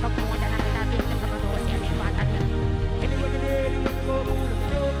 Shut up, more than I can do. Come on, no, see me, what I do. Anyway, the day, you go,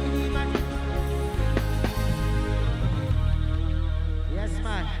 yes,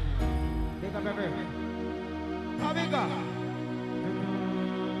 man. Big up everything. How big up?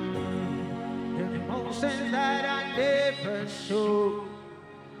 The emotions that I never show.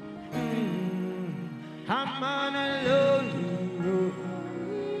 I'm on a lonely road,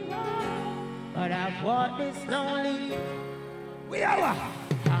 but I've walked this lonely. We are.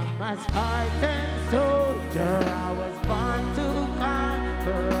 I'm a Spartan soldier. I was born to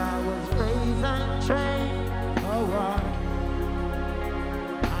conquer. I was raised and trained for war.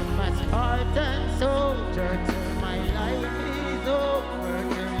 I'm a Spartan soldier till my life is over,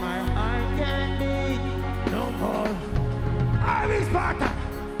 till my heart can beat no more. I'm Spartan,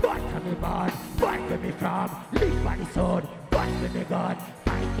 but from me born, but where me from, live by the sword, but where me God.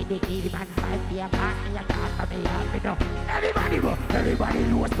 Fight in the game and fight me, I can't for me, I know. Everybody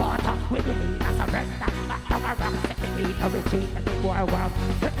knows Spartan, we believe as a surrender. Back to my rock, set me to retreat, and the war walk,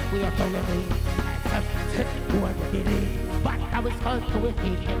 we are following me. Who are you believe? But I was called to a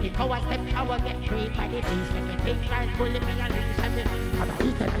thief, and before I step, I will get free by the beast. Make me think like pulling me and I'm a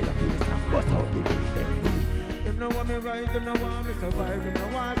eater of your piece, I'm what's all the beast. Them no want me right, them no want me survive. Them no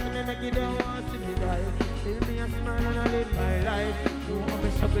want me make it, don't want to me die. Tell me a smile and I live my life. You want me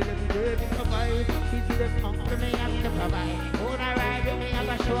struggle every day to survive. Easy the funk for me, I have to provide. When I ride with me, I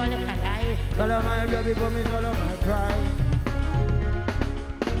go show them a lie. All of my baby for me, all of my pride.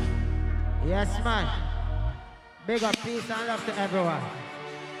 Yes, man. Big up, peace and love to everyone.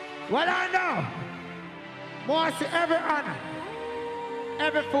 Well, I know. More to every honor.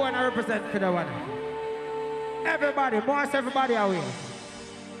 Every phone I represent for the one. Everybody, more to everybody out here.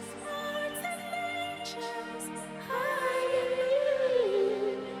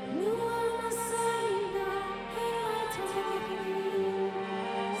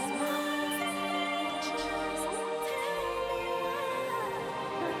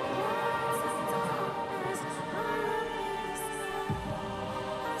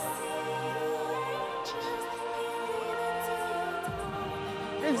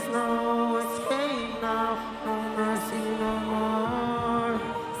 There's no escape now, no mercy no more.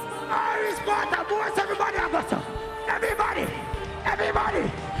 Irish Spartan, boys, everybody I got you. Everybody, everybody,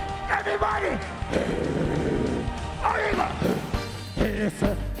 everybody.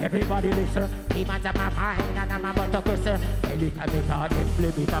 Listen, everybody listen. Demons on my mind and I'm about to curse. Every time we thought it,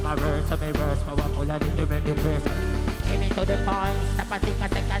 flip it on my verse. So my verse, for what full of it to make me curse. Give me to the point, stop and think a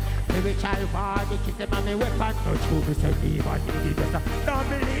second. Spiritual war, the kiss them on my weapon. No true, we say demon, need it. Don't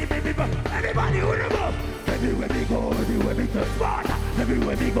believe me, people. Everybody who the move. Everywhere we go, everywhere we turn Sparta.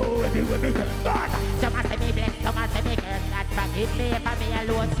 Everywhere we go, everywhere we turn Sparta. Some say me blessed, some say me cursed. God forgive me for me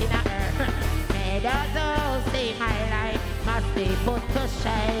alone sin a earth. May those who see my life must be put to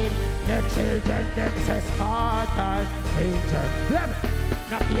shame. The children them say Spartan, angel.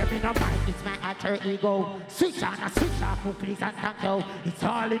 Not hear me no mind, it's my alter ego. Switch on and switch off, oh please and thank you. It's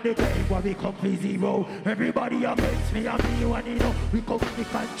all in the game where we come for zero. Everybody against me and me when you know. We come to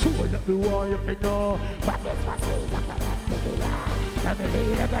control that we want you to know. But this was it, I'm not the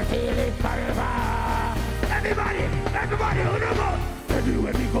lead of the feeling forever. Everybody, everybody on the boat.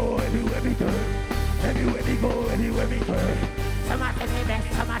 Everywhere we go, everywhere we turn. Everywhere we go, everywhere we turn. Some say me best,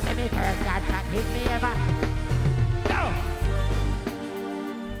 some say me first. God can't hit me ever. No!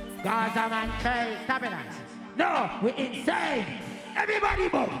 God's a man crazy. Stop it, no, we're insane. Everybody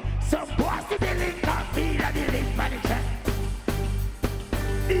move. Some boss to the link up, feel and the link by the check.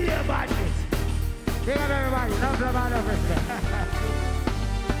 Dear badness. Big up everybody. Love, love, and love, respect.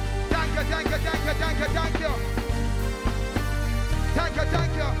 Thank you, thank you, thank you, thank you, thank you. Thank you,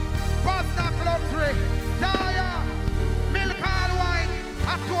 thank you. Boston Luxury, Daya, Milk and Wine,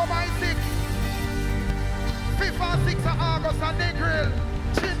 October 6th, 5th and 6th of August, and they grill.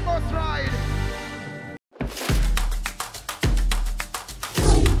 Chin bus ride.